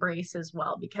girls embrace as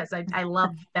well, because I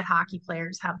love that hockey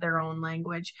players have their own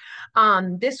language.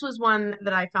 This was one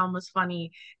that I found was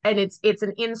funny, and it's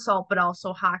an insult but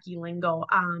also hockey lingo.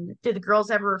 Did the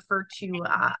girls ever refer to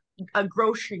a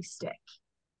grocery stick?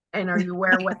 And are you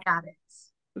aware what that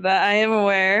is? That I am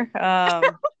aware.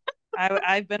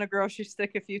 I've been a grocery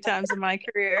stick a few times in my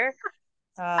career.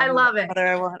 I love it. Whether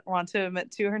I want to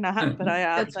admit to or not, but I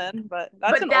have been. But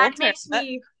that's that makes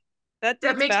me. That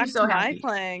dates back me so to happy. my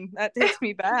playing. That dates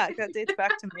me back. That dates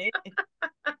back to me.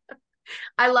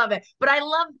 I love it, but I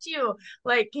love too,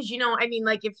 like, because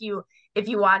like if you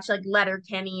watch like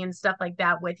Letterkenny and stuff like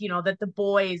that, with that the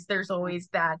boys, there's always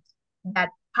that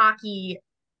hockey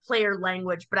player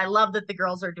language, but I love that the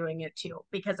girls are doing it too,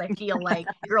 because I feel like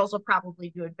the girls will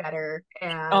probably do it better.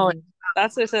 And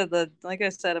that's what I said. Like I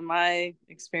said, in my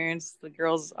experience, the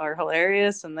girls are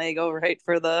hilarious and they go right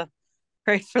for the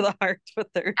heart with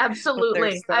their absolutely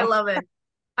with their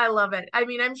I love it. I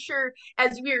mean, I'm sure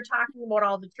as we were talking about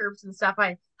all the terms and stuff,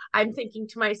 I'm thinking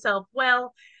to myself,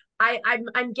 well,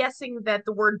 I'm guessing that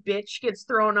the word bitch gets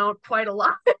thrown out quite a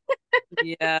lot.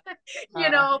 Yeah.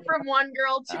 From one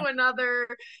girl to another,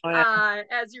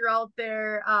 as you're out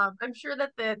there. I'm sure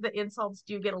that the insults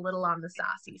do get a little on the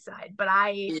saucy side, but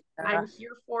I'm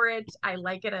here for it. I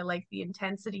like it. I like the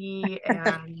intensity,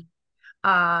 and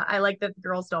I like that the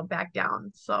girls don't back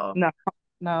down. So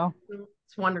no,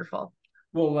 it's wonderful.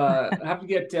 We'll have to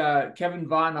get Kevin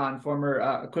Vaughn on,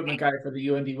 former equipment guy for the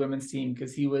UND women's team,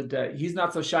 because he's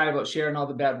not so shy about sharing all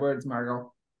the bad words,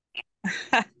 Margot.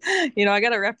 I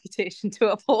got a reputation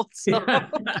to uphold, so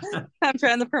I'm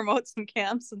trying to promote some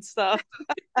camps and stuff.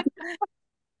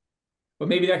 Well,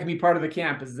 maybe that can be part of the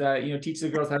camp, is teach the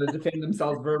girls how to defend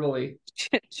themselves verbally.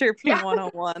 Chirping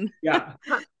 101. Yeah.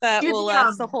 That will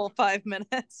last the whole 5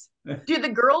 minutes. Do the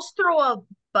girls throw a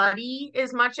buddy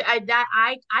as much? I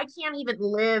can't even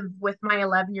live with my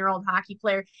 11-year-old hockey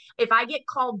player. If I get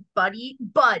called buddy,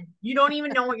 bud, you don't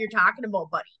even know what you're talking about,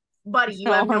 buddy,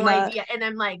 you have no idea. And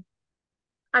I'm like,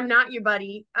 I'm not your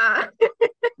buddy.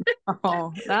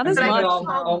 Oh, not as much.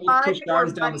 Almost pushed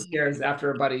ours down the stairs after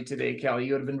a buddy today, Kelly.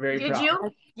 You would have been very proud. Did you?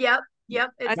 Yep.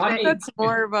 I think that's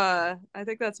more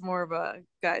of a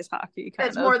guys hockey kind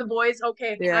of. It's more the boys.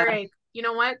 Okay. Yeah. All right. You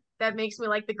know what? That makes me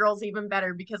like the girls even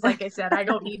better, because like I said, I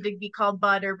don't need to be called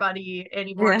bud or buddy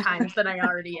any more times than I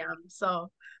already am. So.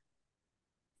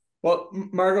 Well,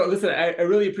 Margot, listen, I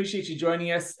really appreciate you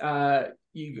joining us.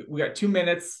 We got 2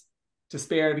 minutes to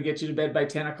spare to get you to bed by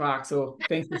 10 o'clock. So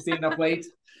thanks for staying up late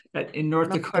in North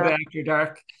Dakota after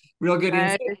dark. Real good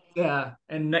insight. Yeah.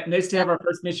 And nice to have our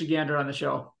first Michigander on the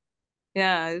show.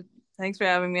 Yeah. Thanks for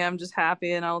having me. I'm just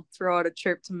happy. And I'll throw out a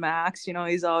chirp to Max.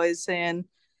 He's always saying,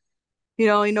 he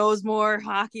knows more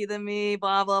hockey than me,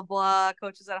 blah, blah, blah.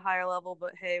 Coaches at a higher level,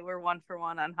 but hey, we're 1 for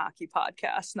 1 on hockey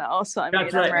podcasts now. So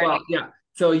that's right. Well, yeah.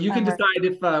 So you can decide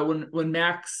if when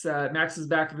Max is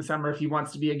back in the summer, if he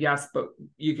wants to be a guest, but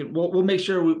we'll make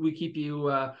sure we keep you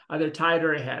either tied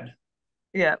or ahead.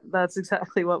 Yeah, that's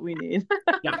exactly what we need.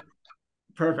 Yeah,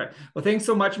 perfect. Well, thanks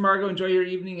so much, Margot. Enjoy your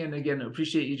evening, and again,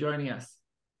 appreciate you joining us.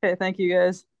 Okay, thank you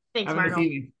guys. Thanks, Margot. Have a nice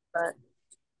evening. Bye.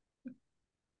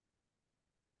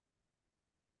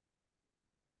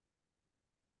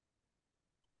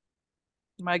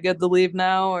 Am I good to leave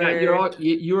now? Or... Yeah,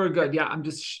 you are good. Yeah, I'm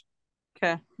just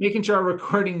making sure our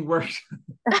recording works.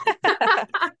 All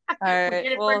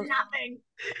right. Well, nothing.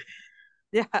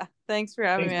 Yeah. Thanks for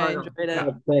having me. I enjoyed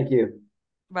it. Thank you.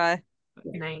 Bye.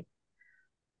 Good night.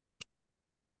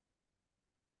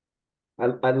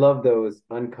 I love those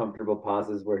uncomfortable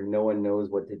pauses where no one knows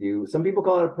what to do. Some people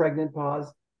call it a pregnant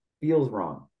pause. Feels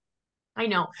wrong. I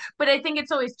know, but I think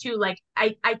it's always too, like,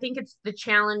 I think it's the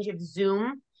challenge of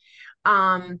Zoom,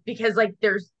 because like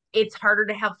it's harder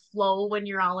to have flow when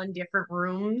you're all in different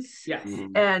rooms. Yes.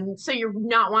 And so you're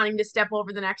not wanting to step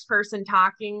over the next person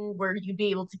talking, where you'd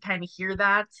be able to kind of hear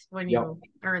that when you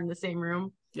are in the same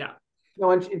room. Yeah.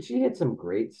 No, and she had some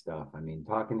great stuff. I mean,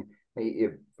 talking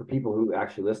for people who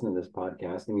actually listen to this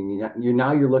podcast, I mean,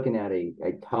 you're looking at a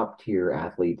top tier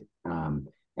athlete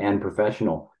and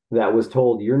professional that was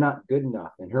told you're not good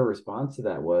enough. And her response to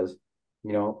that was,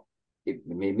 it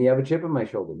made me have a chip on my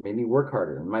shoulder, made me work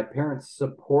harder. And my parents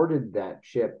supported that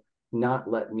chip, not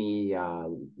let me,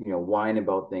 whine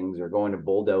about things or going to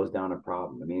bulldoze down a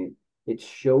problem. I mean, it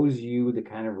shows you the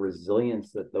kind of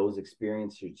resilience that those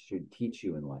experiences should teach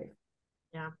you in life.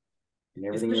 Yeah. And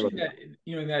everything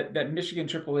that Michigan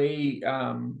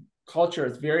AAA culture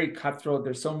is very cutthroat.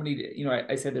 There's so many,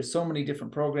 I said there's so many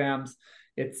different programs.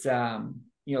 It's, a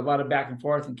lot of back and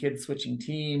forth and kids switching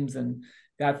teams and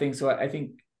that thing. So I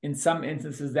think in some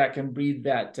instances that can breed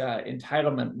that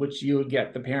entitlement, which you would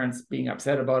get the parents being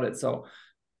upset about it. So,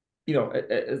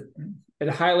 it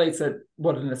highlights that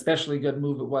what an especially good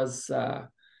move it was, for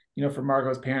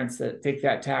Margot's parents to take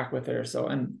that tack with her. So,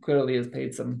 and clearly has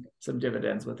paid some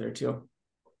dividends with her too.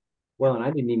 Well, and I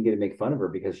didn't even get to make fun of her,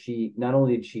 because she not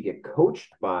only did she get coached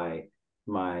by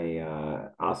my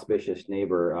auspicious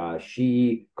neighbor,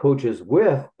 she coaches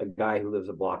with a guy who lives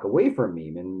a block away from me,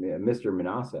 and Mr.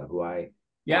 Manassa, who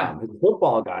he's a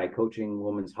football guy coaching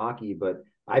women's hockey, but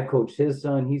I've coached his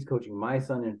son. He's coaching my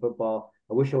son in football.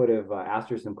 I wish I would have asked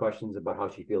her some questions about how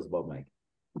she feels about Mike.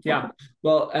 Yeah.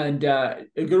 Well, and a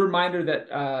good reminder that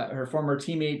her former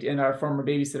teammate and our former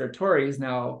babysitter, Tori, is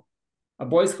now a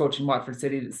boys coach in Watford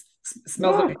City. It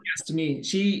smells like a yes to me.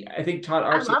 She, I think, taught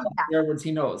Archie the words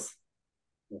he knows.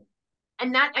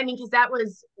 And that, I mean, because that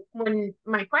was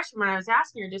my question when I was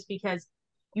asking her, just because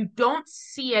you don't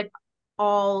see it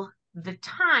all the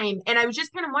time. And I was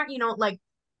just kind of wondering,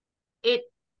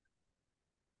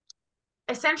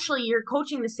 essentially you're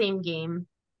coaching the same game,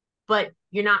 but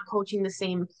you're not coaching the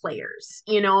same players,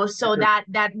 so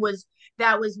that was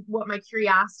what my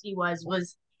curiosity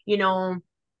was,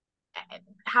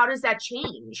 how does that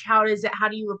change? How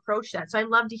do you approach that? So I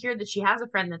love to hear that she has a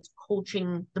friend that's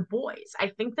coaching the boys.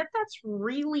 I think that that's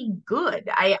really good.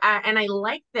 And I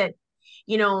like that,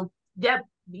 that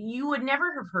you would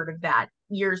never have heard of that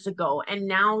years ago. And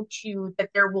now that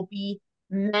there will be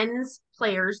men's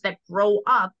players that grow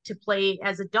up to play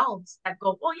as adults that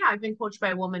go, oh yeah, I've been coached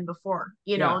by a woman before,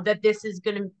 that this is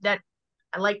that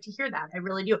I like to hear that. I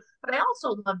really do. But I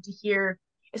also love to hear,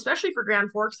 especially for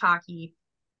Grand Forks hockey,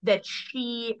 that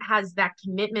she has that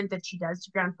commitment that she does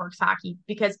to Grand Forks hockey,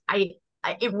 because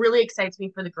it really excites me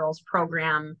for the girls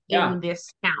program in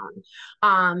this town.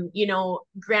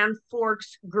 Grand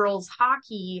Forks girls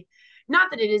hockey,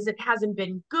 not that it hasn't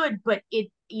been good, but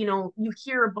you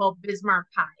hear about Bismarck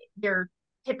High. They're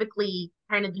typically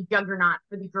kind of the juggernaut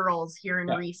for the girls here in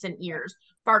recent years.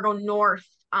 Fargo North,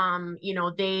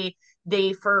 they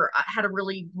had a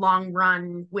really long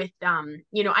run with,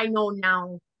 I know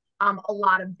now a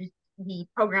lot of the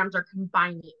programs are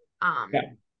combining, I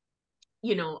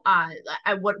know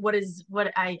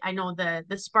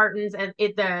the Spartans and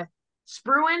the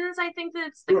Spruans, I think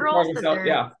that's the girls that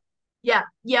they're,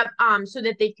 so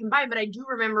that they combine. But I do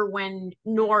remember when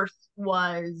North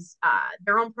was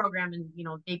their own program, and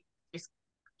they just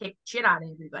kicked shit out of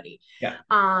everybody.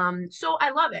 So I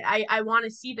love it. I want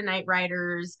to see the Night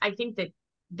Riders. I think that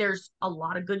there's a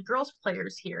lot of good girls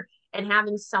players here, and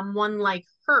having someone like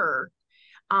her,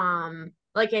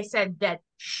 like I said, that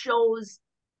shows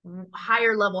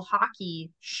higher level hockey.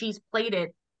 She's played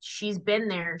it, she's been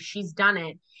there, she's done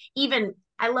it. Even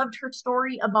I loved her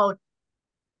story about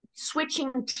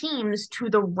switching teams to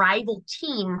the rival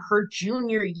team her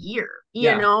junior year.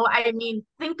 I mean,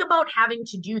 think about having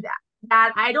to do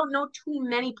that I don't know too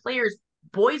many players,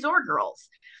 boys or girls,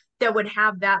 that would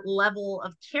have that level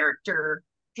of character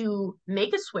to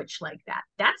make a switch like that.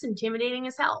 That's intimidating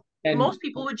as hell. And most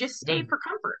people would just stay for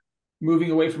comfort.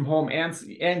 Moving away from home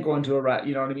and going to a rut,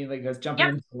 you know what I mean? Like that's jumping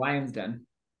into the lion's den.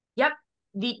 Yep.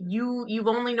 You've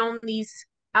only known these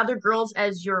other girls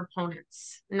as your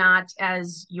opponents, not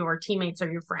as your teammates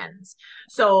or your friends.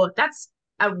 So that's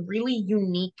a really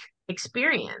unique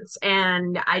experience.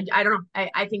 And I don't know.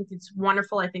 I think it's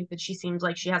wonderful. I think that she seems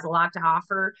like she has a lot to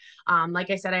offer. Like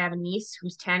I said, I have a niece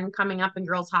who's 10 coming up in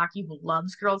girls hockey, who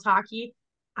loves girls hockey.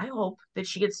 I hope that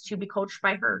she gets to be coached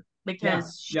by her,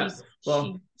 because she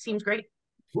seems great.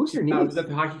 Who's your niece? I was at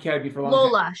the hockey academy for a long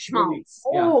Lola time. Schmaltz.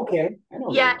 Oh, okay. I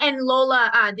know. Yeah, and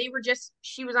Lola,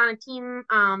 she was on a team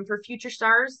for Future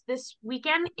Stars this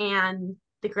weekend, and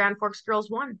the Grand Forks girls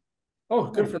won. Oh,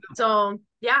 good for them. So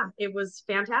yeah, it was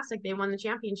fantastic. They won the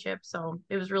championship, so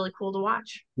it was really cool to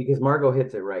watch. Because Margot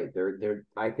hits it right.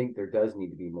 I think there does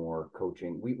need to be more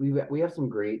coaching. We have some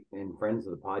great and friends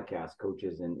of the podcast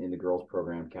coaches in the girls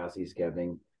program. Cassie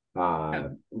Skeving,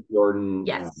 Jordan,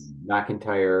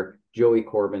 McIntyre, Joey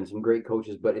Corbin, some great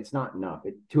coaches, but it's not enough.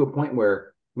 To a point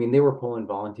where, I mean, they were pulling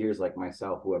volunteers like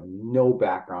myself who have no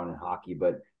background in hockey,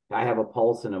 but I have a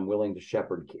pulse and I'm willing to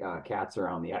shepherd cats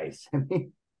around the ice. I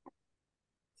mean,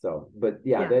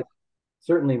 that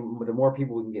certainly the more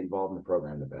people we can get involved in the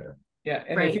program, the better. Yeah,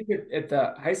 and I think at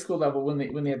the high school level, when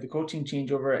they had the coaching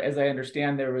changeover, as I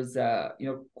understand, there was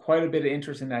quite a bit of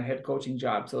interest in that head coaching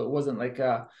job. So it wasn't like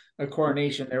a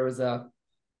coronation. There was a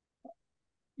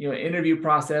interview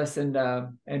process and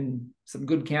some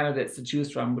good candidates to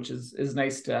choose from, which is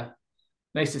nice to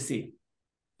see.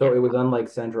 So it was unlike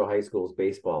Central High School's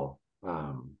baseball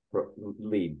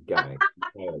lead guy.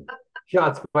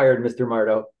 Shots fired, Mr.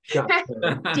 Mardo. Shots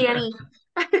fired. Danny.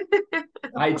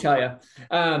 I tell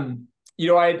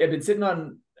you, I've been sitting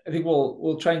on, I think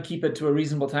we'll try and keep it to a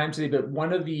reasonable time today, but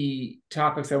one of the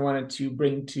topics I wanted to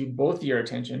bring to both your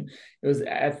attention, it was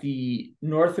at the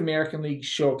North American League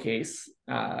Showcase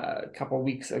a couple of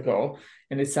weeks ago.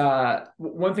 And it's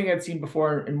one thing I'd seen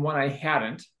before and one I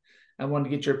hadn't. I wanted to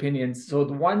get your opinions. So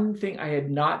the one thing I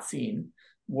had not seen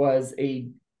was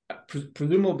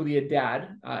presumably a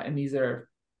dad, and these are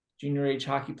junior age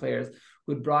hockey players,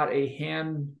 who had brought a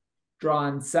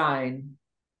hand-drawn sign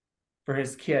for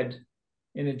his kid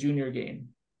in a junior game.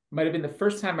 Might have been the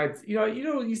first time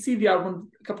you see the odd one,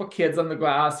 a couple of kids on the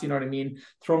glass, you know what I mean,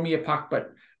 throw me a puck,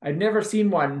 but I'd never seen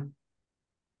one.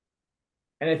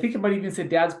 And I think it might even say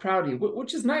 "Dad's proud of you,"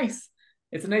 which is nice.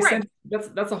 It's a nice sense.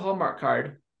 That's a Hallmark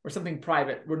card or something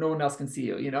private where no one else can see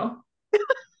you, you know?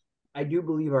 I do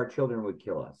believe our children would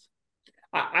kill us.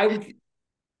 I'd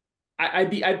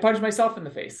punch myself in the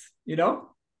face, you know?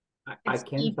 I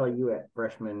can tell you at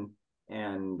freshman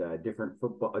and different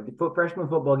freshman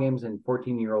football games and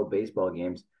 14-year-old baseball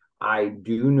games, I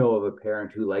do know of a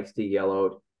parent who likes to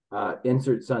yell out,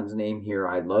 insert son's name here,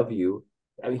 I love you.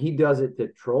 I mean, he does it to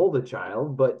troll the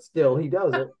child, but still he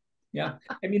does it. Yeah.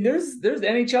 I mean, there's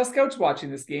NHL scouts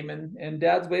watching this game and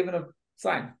dad's waving a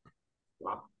sign.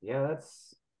 Wow. Yeah,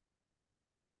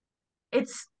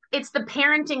 It's the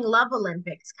parenting love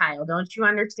Olympics, Kyle. Don't you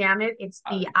understand it? It's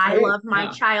the I love my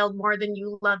child more than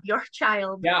you love your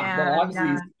child. Yeah,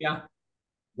 and, yeah.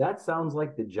 that sounds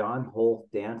like the John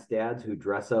Holt dance dads who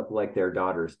dress up like their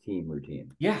daughter's team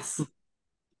routine. Yes.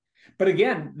 But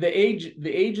again, the age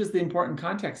is the important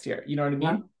context here. You know what I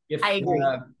mean? If I agree.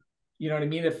 You know what I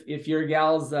mean? If your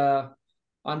gal's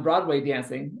on Broadway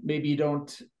dancing, maybe you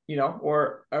don't,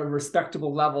 or a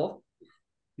respectable level.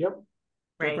 Yep.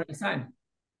 Right. Bring a sign.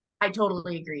 I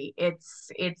totally agree.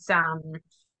 It's a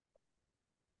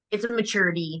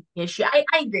maturity issue. I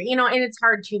agree, and it's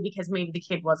hard too because maybe the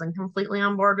kid wasn't completely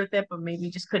on board with it, but maybe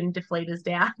just couldn't deflate his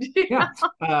dad. Yeah.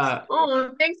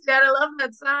 Oh, thanks, Dad. I love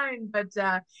that sign. But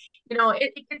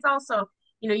it's also,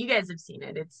 you guys have seen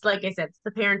it. It's like I said, it's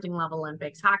the parenting love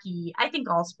Olympics. Hockey, I think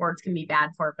all sports can be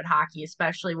bad for it, but hockey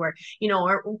especially, where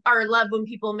our love when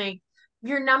people make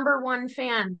your number one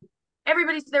fan.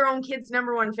 Everybody's their own kid's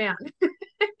number one fan.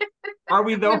 Are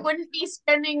we though? We wouldn't be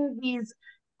spending these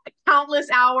countless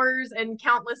hours and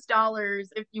countless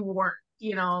dollars if you weren't,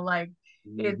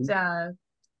 it's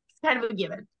kind of a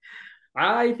given.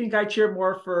 I think I cheer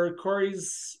more for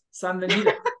Corey's son than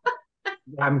you.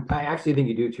 I actually think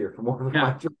you do cheer for more of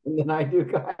my children than I do,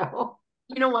 Kyle.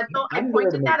 You know what though? I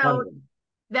pointed that out.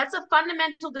 That's a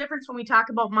fundamental difference when we talk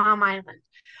about Mom Island.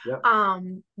 Yep.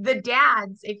 The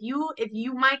dads, if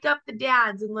you mic up the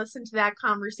dads and listen to that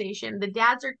conversation, the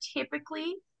dads are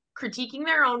typically critiquing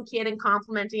their own kid and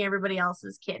complimenting everybody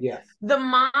else's kid. Yes. The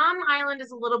Mom Island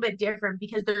is a little bit different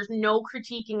because there's no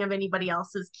critiquing of anybody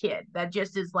else's kid. That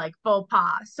just is like faux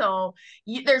pas. So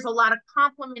there's a lot of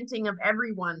complimenting of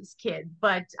everyone's kid,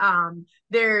 but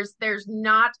there's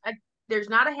not a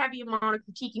heavy amount of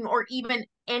critiquing or even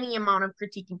any amount of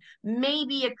critiquing.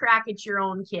 Maybe a crack at your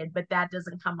own kid, but that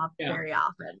doesn't come up very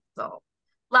often. So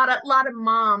a lot of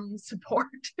mom support.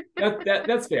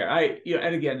 That's fair.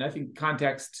 And again, I think the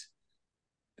context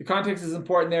is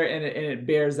important there, and it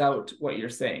bears out what you're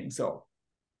saying. So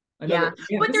but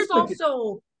there's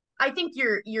also, I think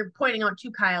you're pointing out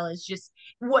too, Kyle, is just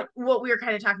what we were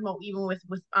kind of talking about even with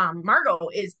Margot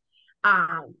is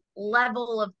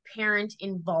level of parent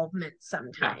involvement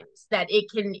sometimes that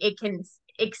it can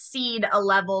exceed a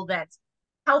level that's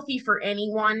healthy for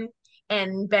anyone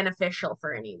and beneficial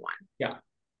for anyone.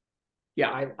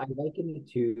 I liken it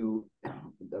to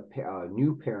the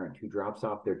new parent who drops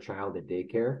off their child at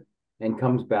daycare and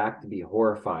comes back to be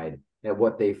horrified at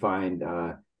what they find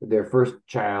their first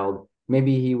child.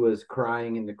 Maybe he was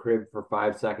crying in the crib for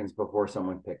 5 seconds before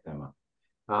someone picked them up.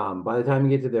 By the time you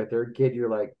get to their third kid, you're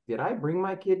like, did I bring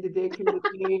my kid to daycare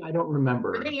today? I don't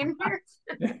remember. Are they in here?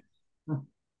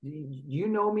 You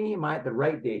know me? Am I at the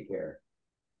right daycare?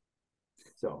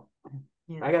 So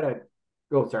I gotta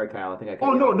go. Sorry, Kyle. I think I.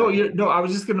 No. I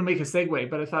was just gonna make a segue,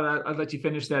 but I thought I'd let you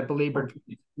finish that belabored.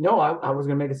 No, I was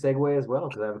gonna make a segue as well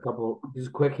because I have a couple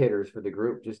just quick hitters for the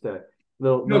group. Just a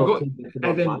little.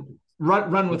 And then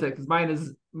run with it because mine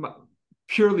is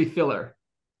purely filler.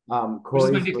 Which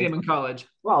is my nickname in college.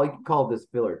 Well, you can call this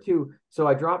filler too. So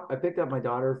I picked up my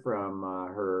daughter from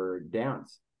her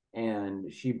dance,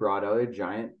 and she brought out a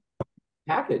giant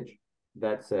package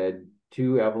that said,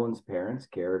 "To Evelyn's parents,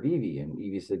 care of Evie." And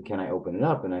Evie said, "Can I open it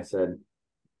up?" And I said,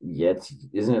 "Yes,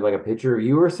 isn't it like a picture of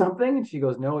you or something?" And she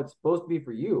goes, "No, it's supposed to be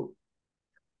for you."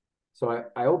 So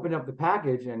I opened up the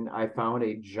package and I found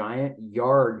a giant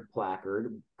yard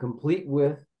placard complete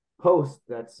with posts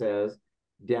that says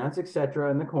dance, etc.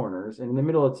 in the corners. And in the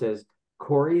middle, it says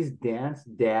Corey's dance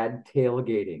dad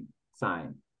tailgating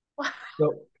sign.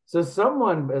 So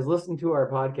someone has listened to our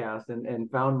podcast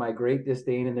and found my great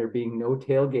disdain in there being no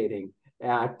tailgating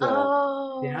at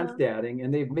dance dadding,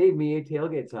 and they've made me a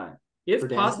tailgate sign.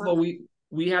 It's possible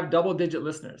we have double-digit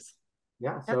listeners.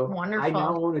 Yeah, that's so wonderful. I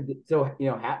now want to,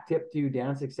 hat tip to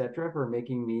Dance Etc. for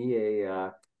making me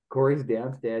a Corey's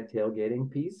Dance Dad tailgating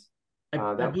piece.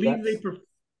 I believe they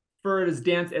prefer it as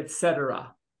Dance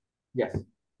Etc. Yes,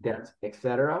 Dance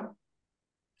Etc.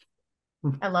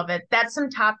 I love it. That's some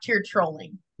top tier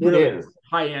trolling. It is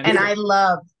high end, and I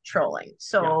love trolling.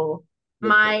 So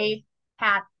my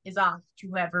hat is off to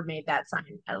whoever made that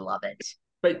sign. I love it.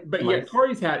 But yeah,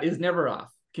 Corey's hat is never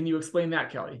off. Can you explain that,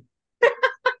 Kelly?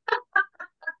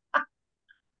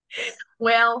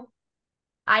 Well,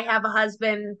 I have a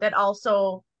husband that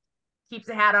also keeps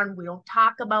a hat on. We don't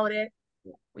talk about it.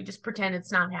 We just pretend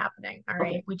it's not happening. All right.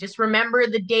 Okay. We just remember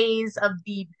the days of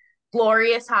the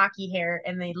glorious hockey hair,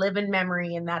 and they live in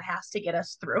memory, and that has to get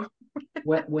us through.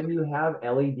 When you have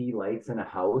LED lights in a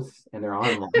house and they're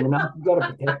on long enough, you got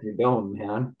to protect your dome,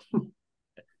 man.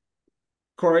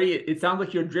 Corey, it sounds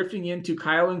like you're drifting into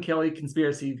Kyle and Kelly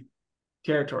conspiracy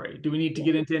territory. Do we need to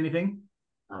get into anything?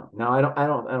 No, I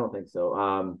don't think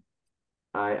so.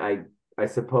 I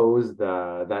suppose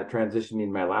that transitioned me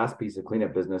to my last piece of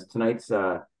cleanup business. Tonight's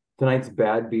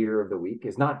bad beer of the week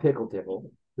is not Pickle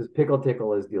Tickle, because Pickle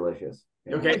Tickle is delicious.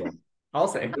 Okay, I'll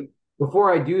say.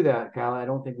 Before I do that, Kyle, I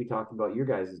don't think we talked about your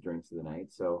guys' drinks of the night.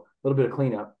 So a little bit of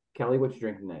cleanup. Kelly, what you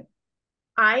drinking tonight?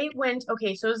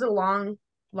 So it was a long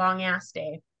ass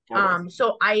day.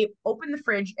 So I opened the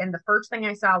fridge, and the first thing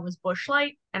I saw was Busch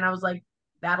Light, and I was like,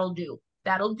 that'll do.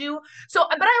 So,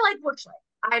 but I like Busch Light.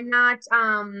 I'm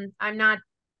not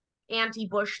anti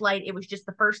Busch Light. It was just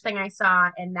the first thing I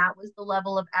saw, and that was the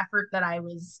level of effort that I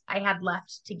had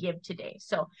left to give today.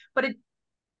 So, but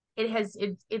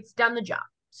it's done the job.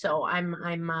 So I'm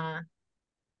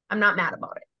not mad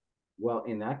about it. Well,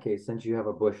 in that case, since you have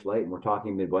a Busch Light and we're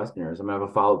talking Midwesterners, I'm gonna have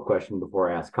a follow-up question before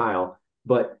I ask Kyle.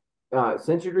 But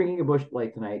since you're drinking a Busch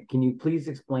Light tonight, can you please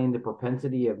explain the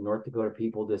propensity of North Dakota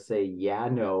people to say yeah,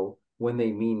 no when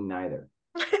they mean neither?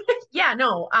 Yeah,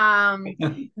 no.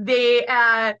 They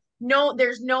no,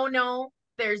 there's no,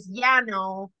 there's yeah,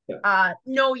 no.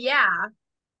 No, yeah.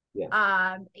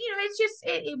 Yeah. It's just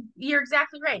you're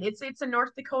exactly right. It's a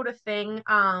North Dakota thing.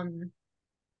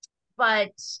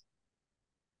 But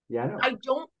yeah, I know. I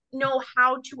don't know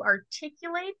how to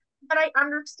articulate that I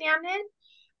understand it,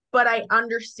 but I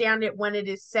understand it when it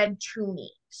is said to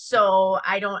me. So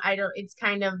I don't, it's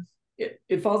kind of,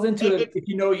 it falls into it, if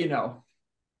you know, you know.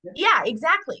 Yeah,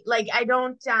 exactly. Like I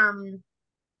don't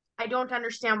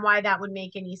understand why that would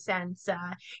make any sense.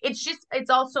 It's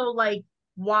also like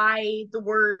why the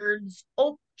words,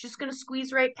 oh, just gonna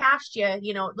squeeze right past you,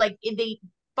 like they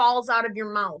falls out of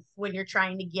your mouth when you're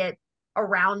trying to get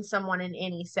around someone in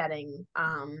any setting.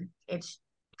 It's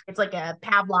like a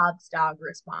Pavlov's dog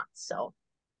response. So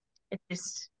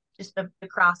it's just the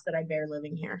cross that I bear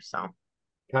living here. So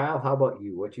Kyle, how about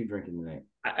you? What you drinking tonight?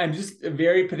 I'm just a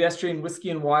very pedestrian whiskey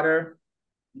and water.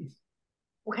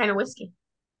 What kind of whiskey?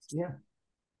 Yeah.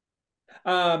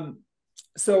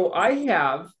 So I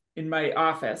have in my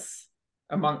office,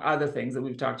 among other things that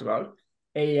we've talked about,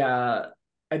 a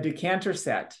decanter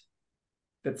set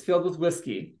that's filled with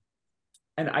whiskey,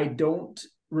 and I don't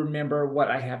remember what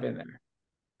I have in there.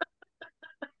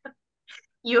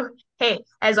 Hey,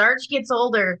 as Arch gets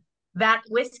older, that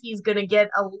whiskey is going to get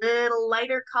a little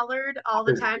lighter colored all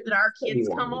the time that our kids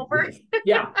come over.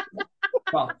 Yeah.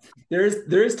 Well,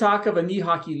 there's talk of a knee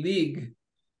hockey league.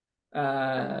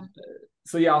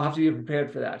 So yeah, I'll have to be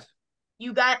prepared for that.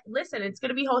 Listen, it's going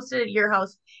to be hosted at your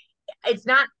house. It's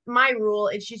not my rule.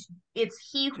 It's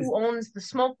he who owns the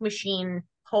smoke machine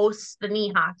hosts the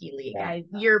knee hockey league. Yeah.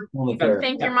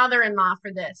 Thank your mother-in-law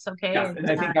for this. Okay. Yeah, and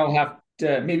I think I'll have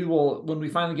to, maybe when we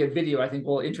finally get video, I think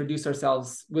we'll introduce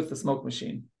ourselves with the smoke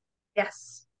machine.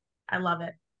 Yes. I love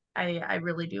it. I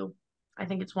really do. I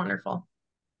think it's wonderful.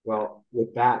 Well,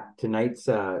 with that, tonight's,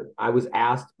 I was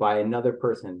asked by another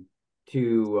person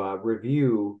to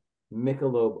review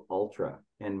Michelob Ultra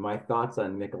and my thoughts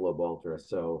on Michelob Ultra.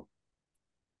 So,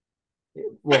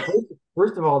 well,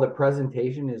 first of all, the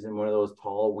presentation is in one of those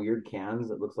tall, weird cans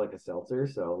that looks like a seltzer.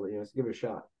 So, let's give it a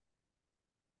shot.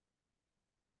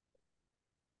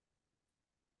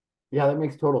 Yeah, that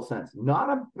makes total sense. Not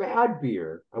a bad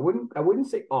beer. I wouldn't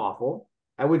say awful.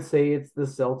 I would say it's the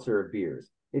seltzer of beers.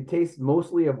 It tastes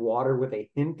mostly of water with a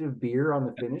hint of beer on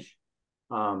the finish.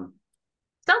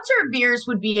 Seltzer of beers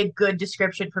would be a good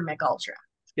description for Mich Ultra.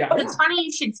 Yeah. But it's funny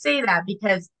you should say that,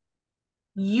 because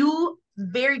you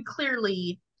very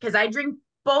clearly, because I drink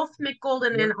both Mich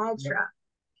Golden and Ultra,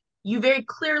 you very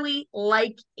clearly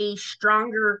like a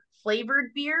stronger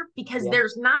flavored beer, because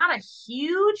there's not a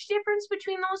huge difference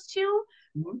between those two,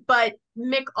 but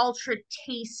Mich Ultra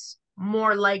tastes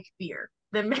more like beer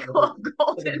than Mich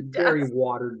Golden does. Very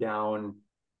watered down,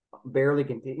 barely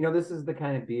contain. This is the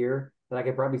kind of beer that I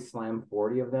could probably slam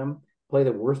 40 of them, play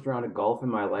the worst round of golf in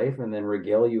my life, and then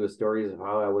regale you with stories of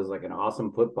how I was like an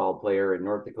awesome football player in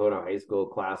North Dakota high school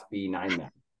Class B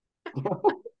 9-man.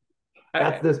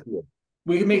 That's this beer.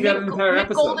 We can make that an entire Mich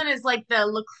episode. Golden is like the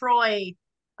LaCroix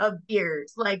of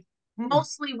beers, like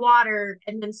mostly water,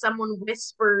 and then someone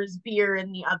whispers beer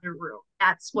in the other room.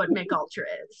 That's what Mich Ultra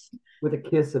is. With a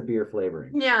kiss of beer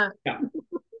flavoring. Yeah.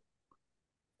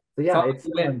 So yeah, it's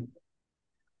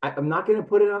I'm not going to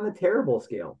put it on the terrible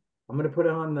scale. I'm going to put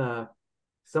it on the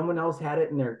someone else had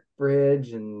it in their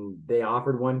fridge and they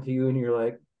offered one to you and you're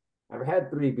like, I've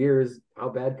had 3 beers. How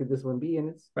bad could this one be? And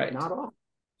it's not off.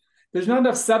 there's not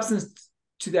enough substance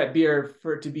to that beer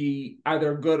for it to be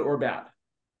either good or bad.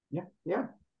 Yeah.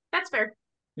 That's fair.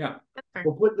 Yeah. That's fair.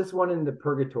 We'll put this one in the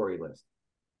purgatory list.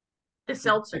 The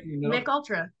seltzer, Mick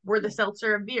Ultra, we're the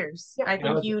seltzer of beers. Yeah, I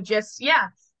think you just,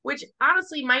 which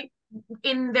honestly might,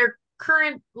 in their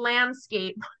current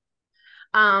landscape,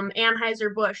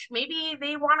 Anheuser-Busch, maybe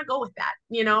they want to go with that.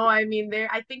 I mean,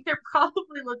 I think they're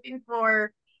probably looking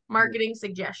for marketing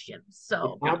suggestions.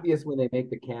 So it's obvious when they make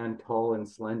the can tall and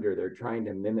slender, they're trying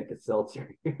to mimic a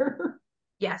seltzer here.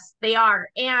 Yes, they are.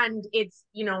 And it's,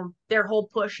 their whole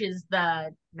push is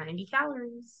the 90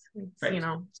 calories. It's, right.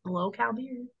 It's a low cal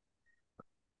beer.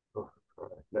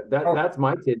 That's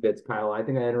my tidbits, Kyle. I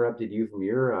think I interrupted you from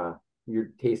your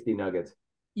tasty nuggets.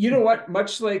 You know what?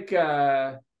 Much like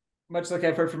I've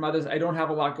heard from others, I don't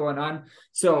have a lot going on.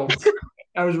 So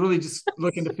I was really just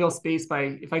looking to fill space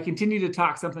by, if I continue to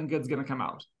talk, something good's going to come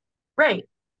out. Right.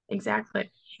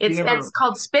 Exactly. It's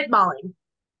called spitballing.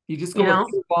 You just go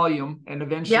with volume, and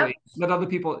eventually let other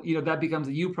people, that becomes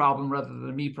a you problem rather than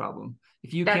a me problem.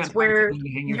 If you That's can't, where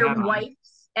your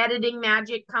wife's editing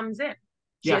magic comes in.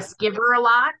 Yes. Just give her a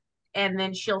lot, and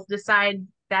then she'll decide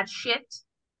that's shit.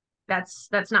 That's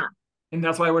not. And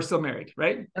that's why we're still married,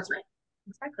 right? That's right.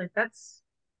 Exactly. That's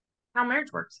how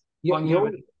marriage works.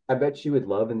 I bet she would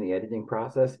love in the editing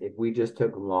process if we just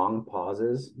took long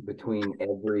pauses between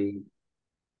every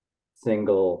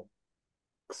single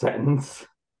sentence.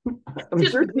 I'm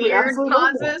just sure weird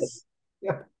pauses.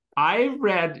 Yeah. I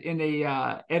read in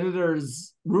a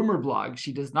editor's rumor blog,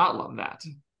 she does not love that.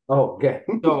 Oh, okay.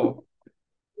 So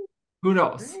who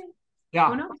knows? Right.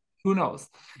 Yeah. Who knows?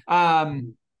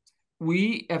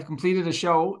 We have completed a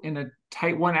show in a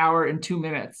tight 1 hour and 2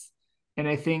 minutes. And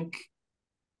I think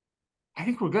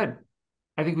we're good.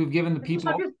 I think we've given the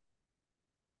people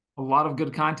a lot of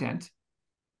good content.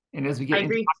 And as we get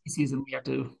into hockey season, we have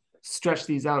to stretch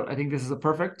these out. I think this is a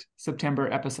perfect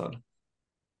September episode.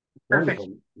 Perfect.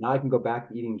 Wonderful. Now I can go back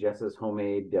to eating Jess's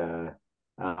homemade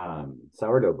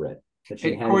sourdough bread.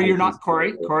 Hey, Corey, you're not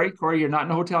Corey, you're not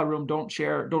in a hotel room. Don't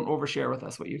overshare with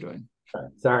us what you're doing.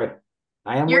 Sorry.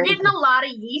 You're getting a lot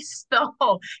of yeast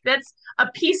though. That's a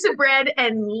piece of bread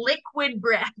and liquid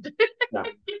bread.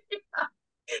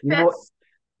 Yeah.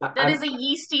 That is a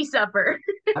yeasty supper.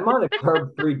 I'm on a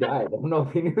carb-free diet. I don't know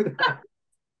if you knew that.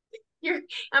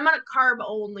 I'm on a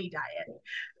carb-only diet.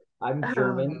 I'm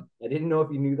German. I didn't know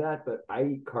if you knew that, but I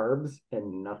eat carbs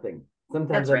and nothing.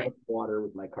 Sometimes I put water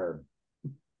with my carb.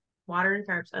 Water and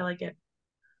carbs. I like it.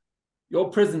 The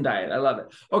old prison diet. I love it.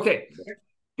 Okay.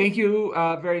 Thank you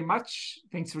very much.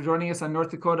 Thanks for joining us on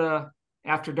North Dakota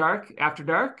After Dark.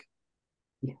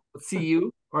 We'll see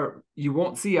you, or you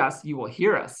won't see us. You will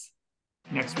hear us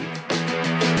next week.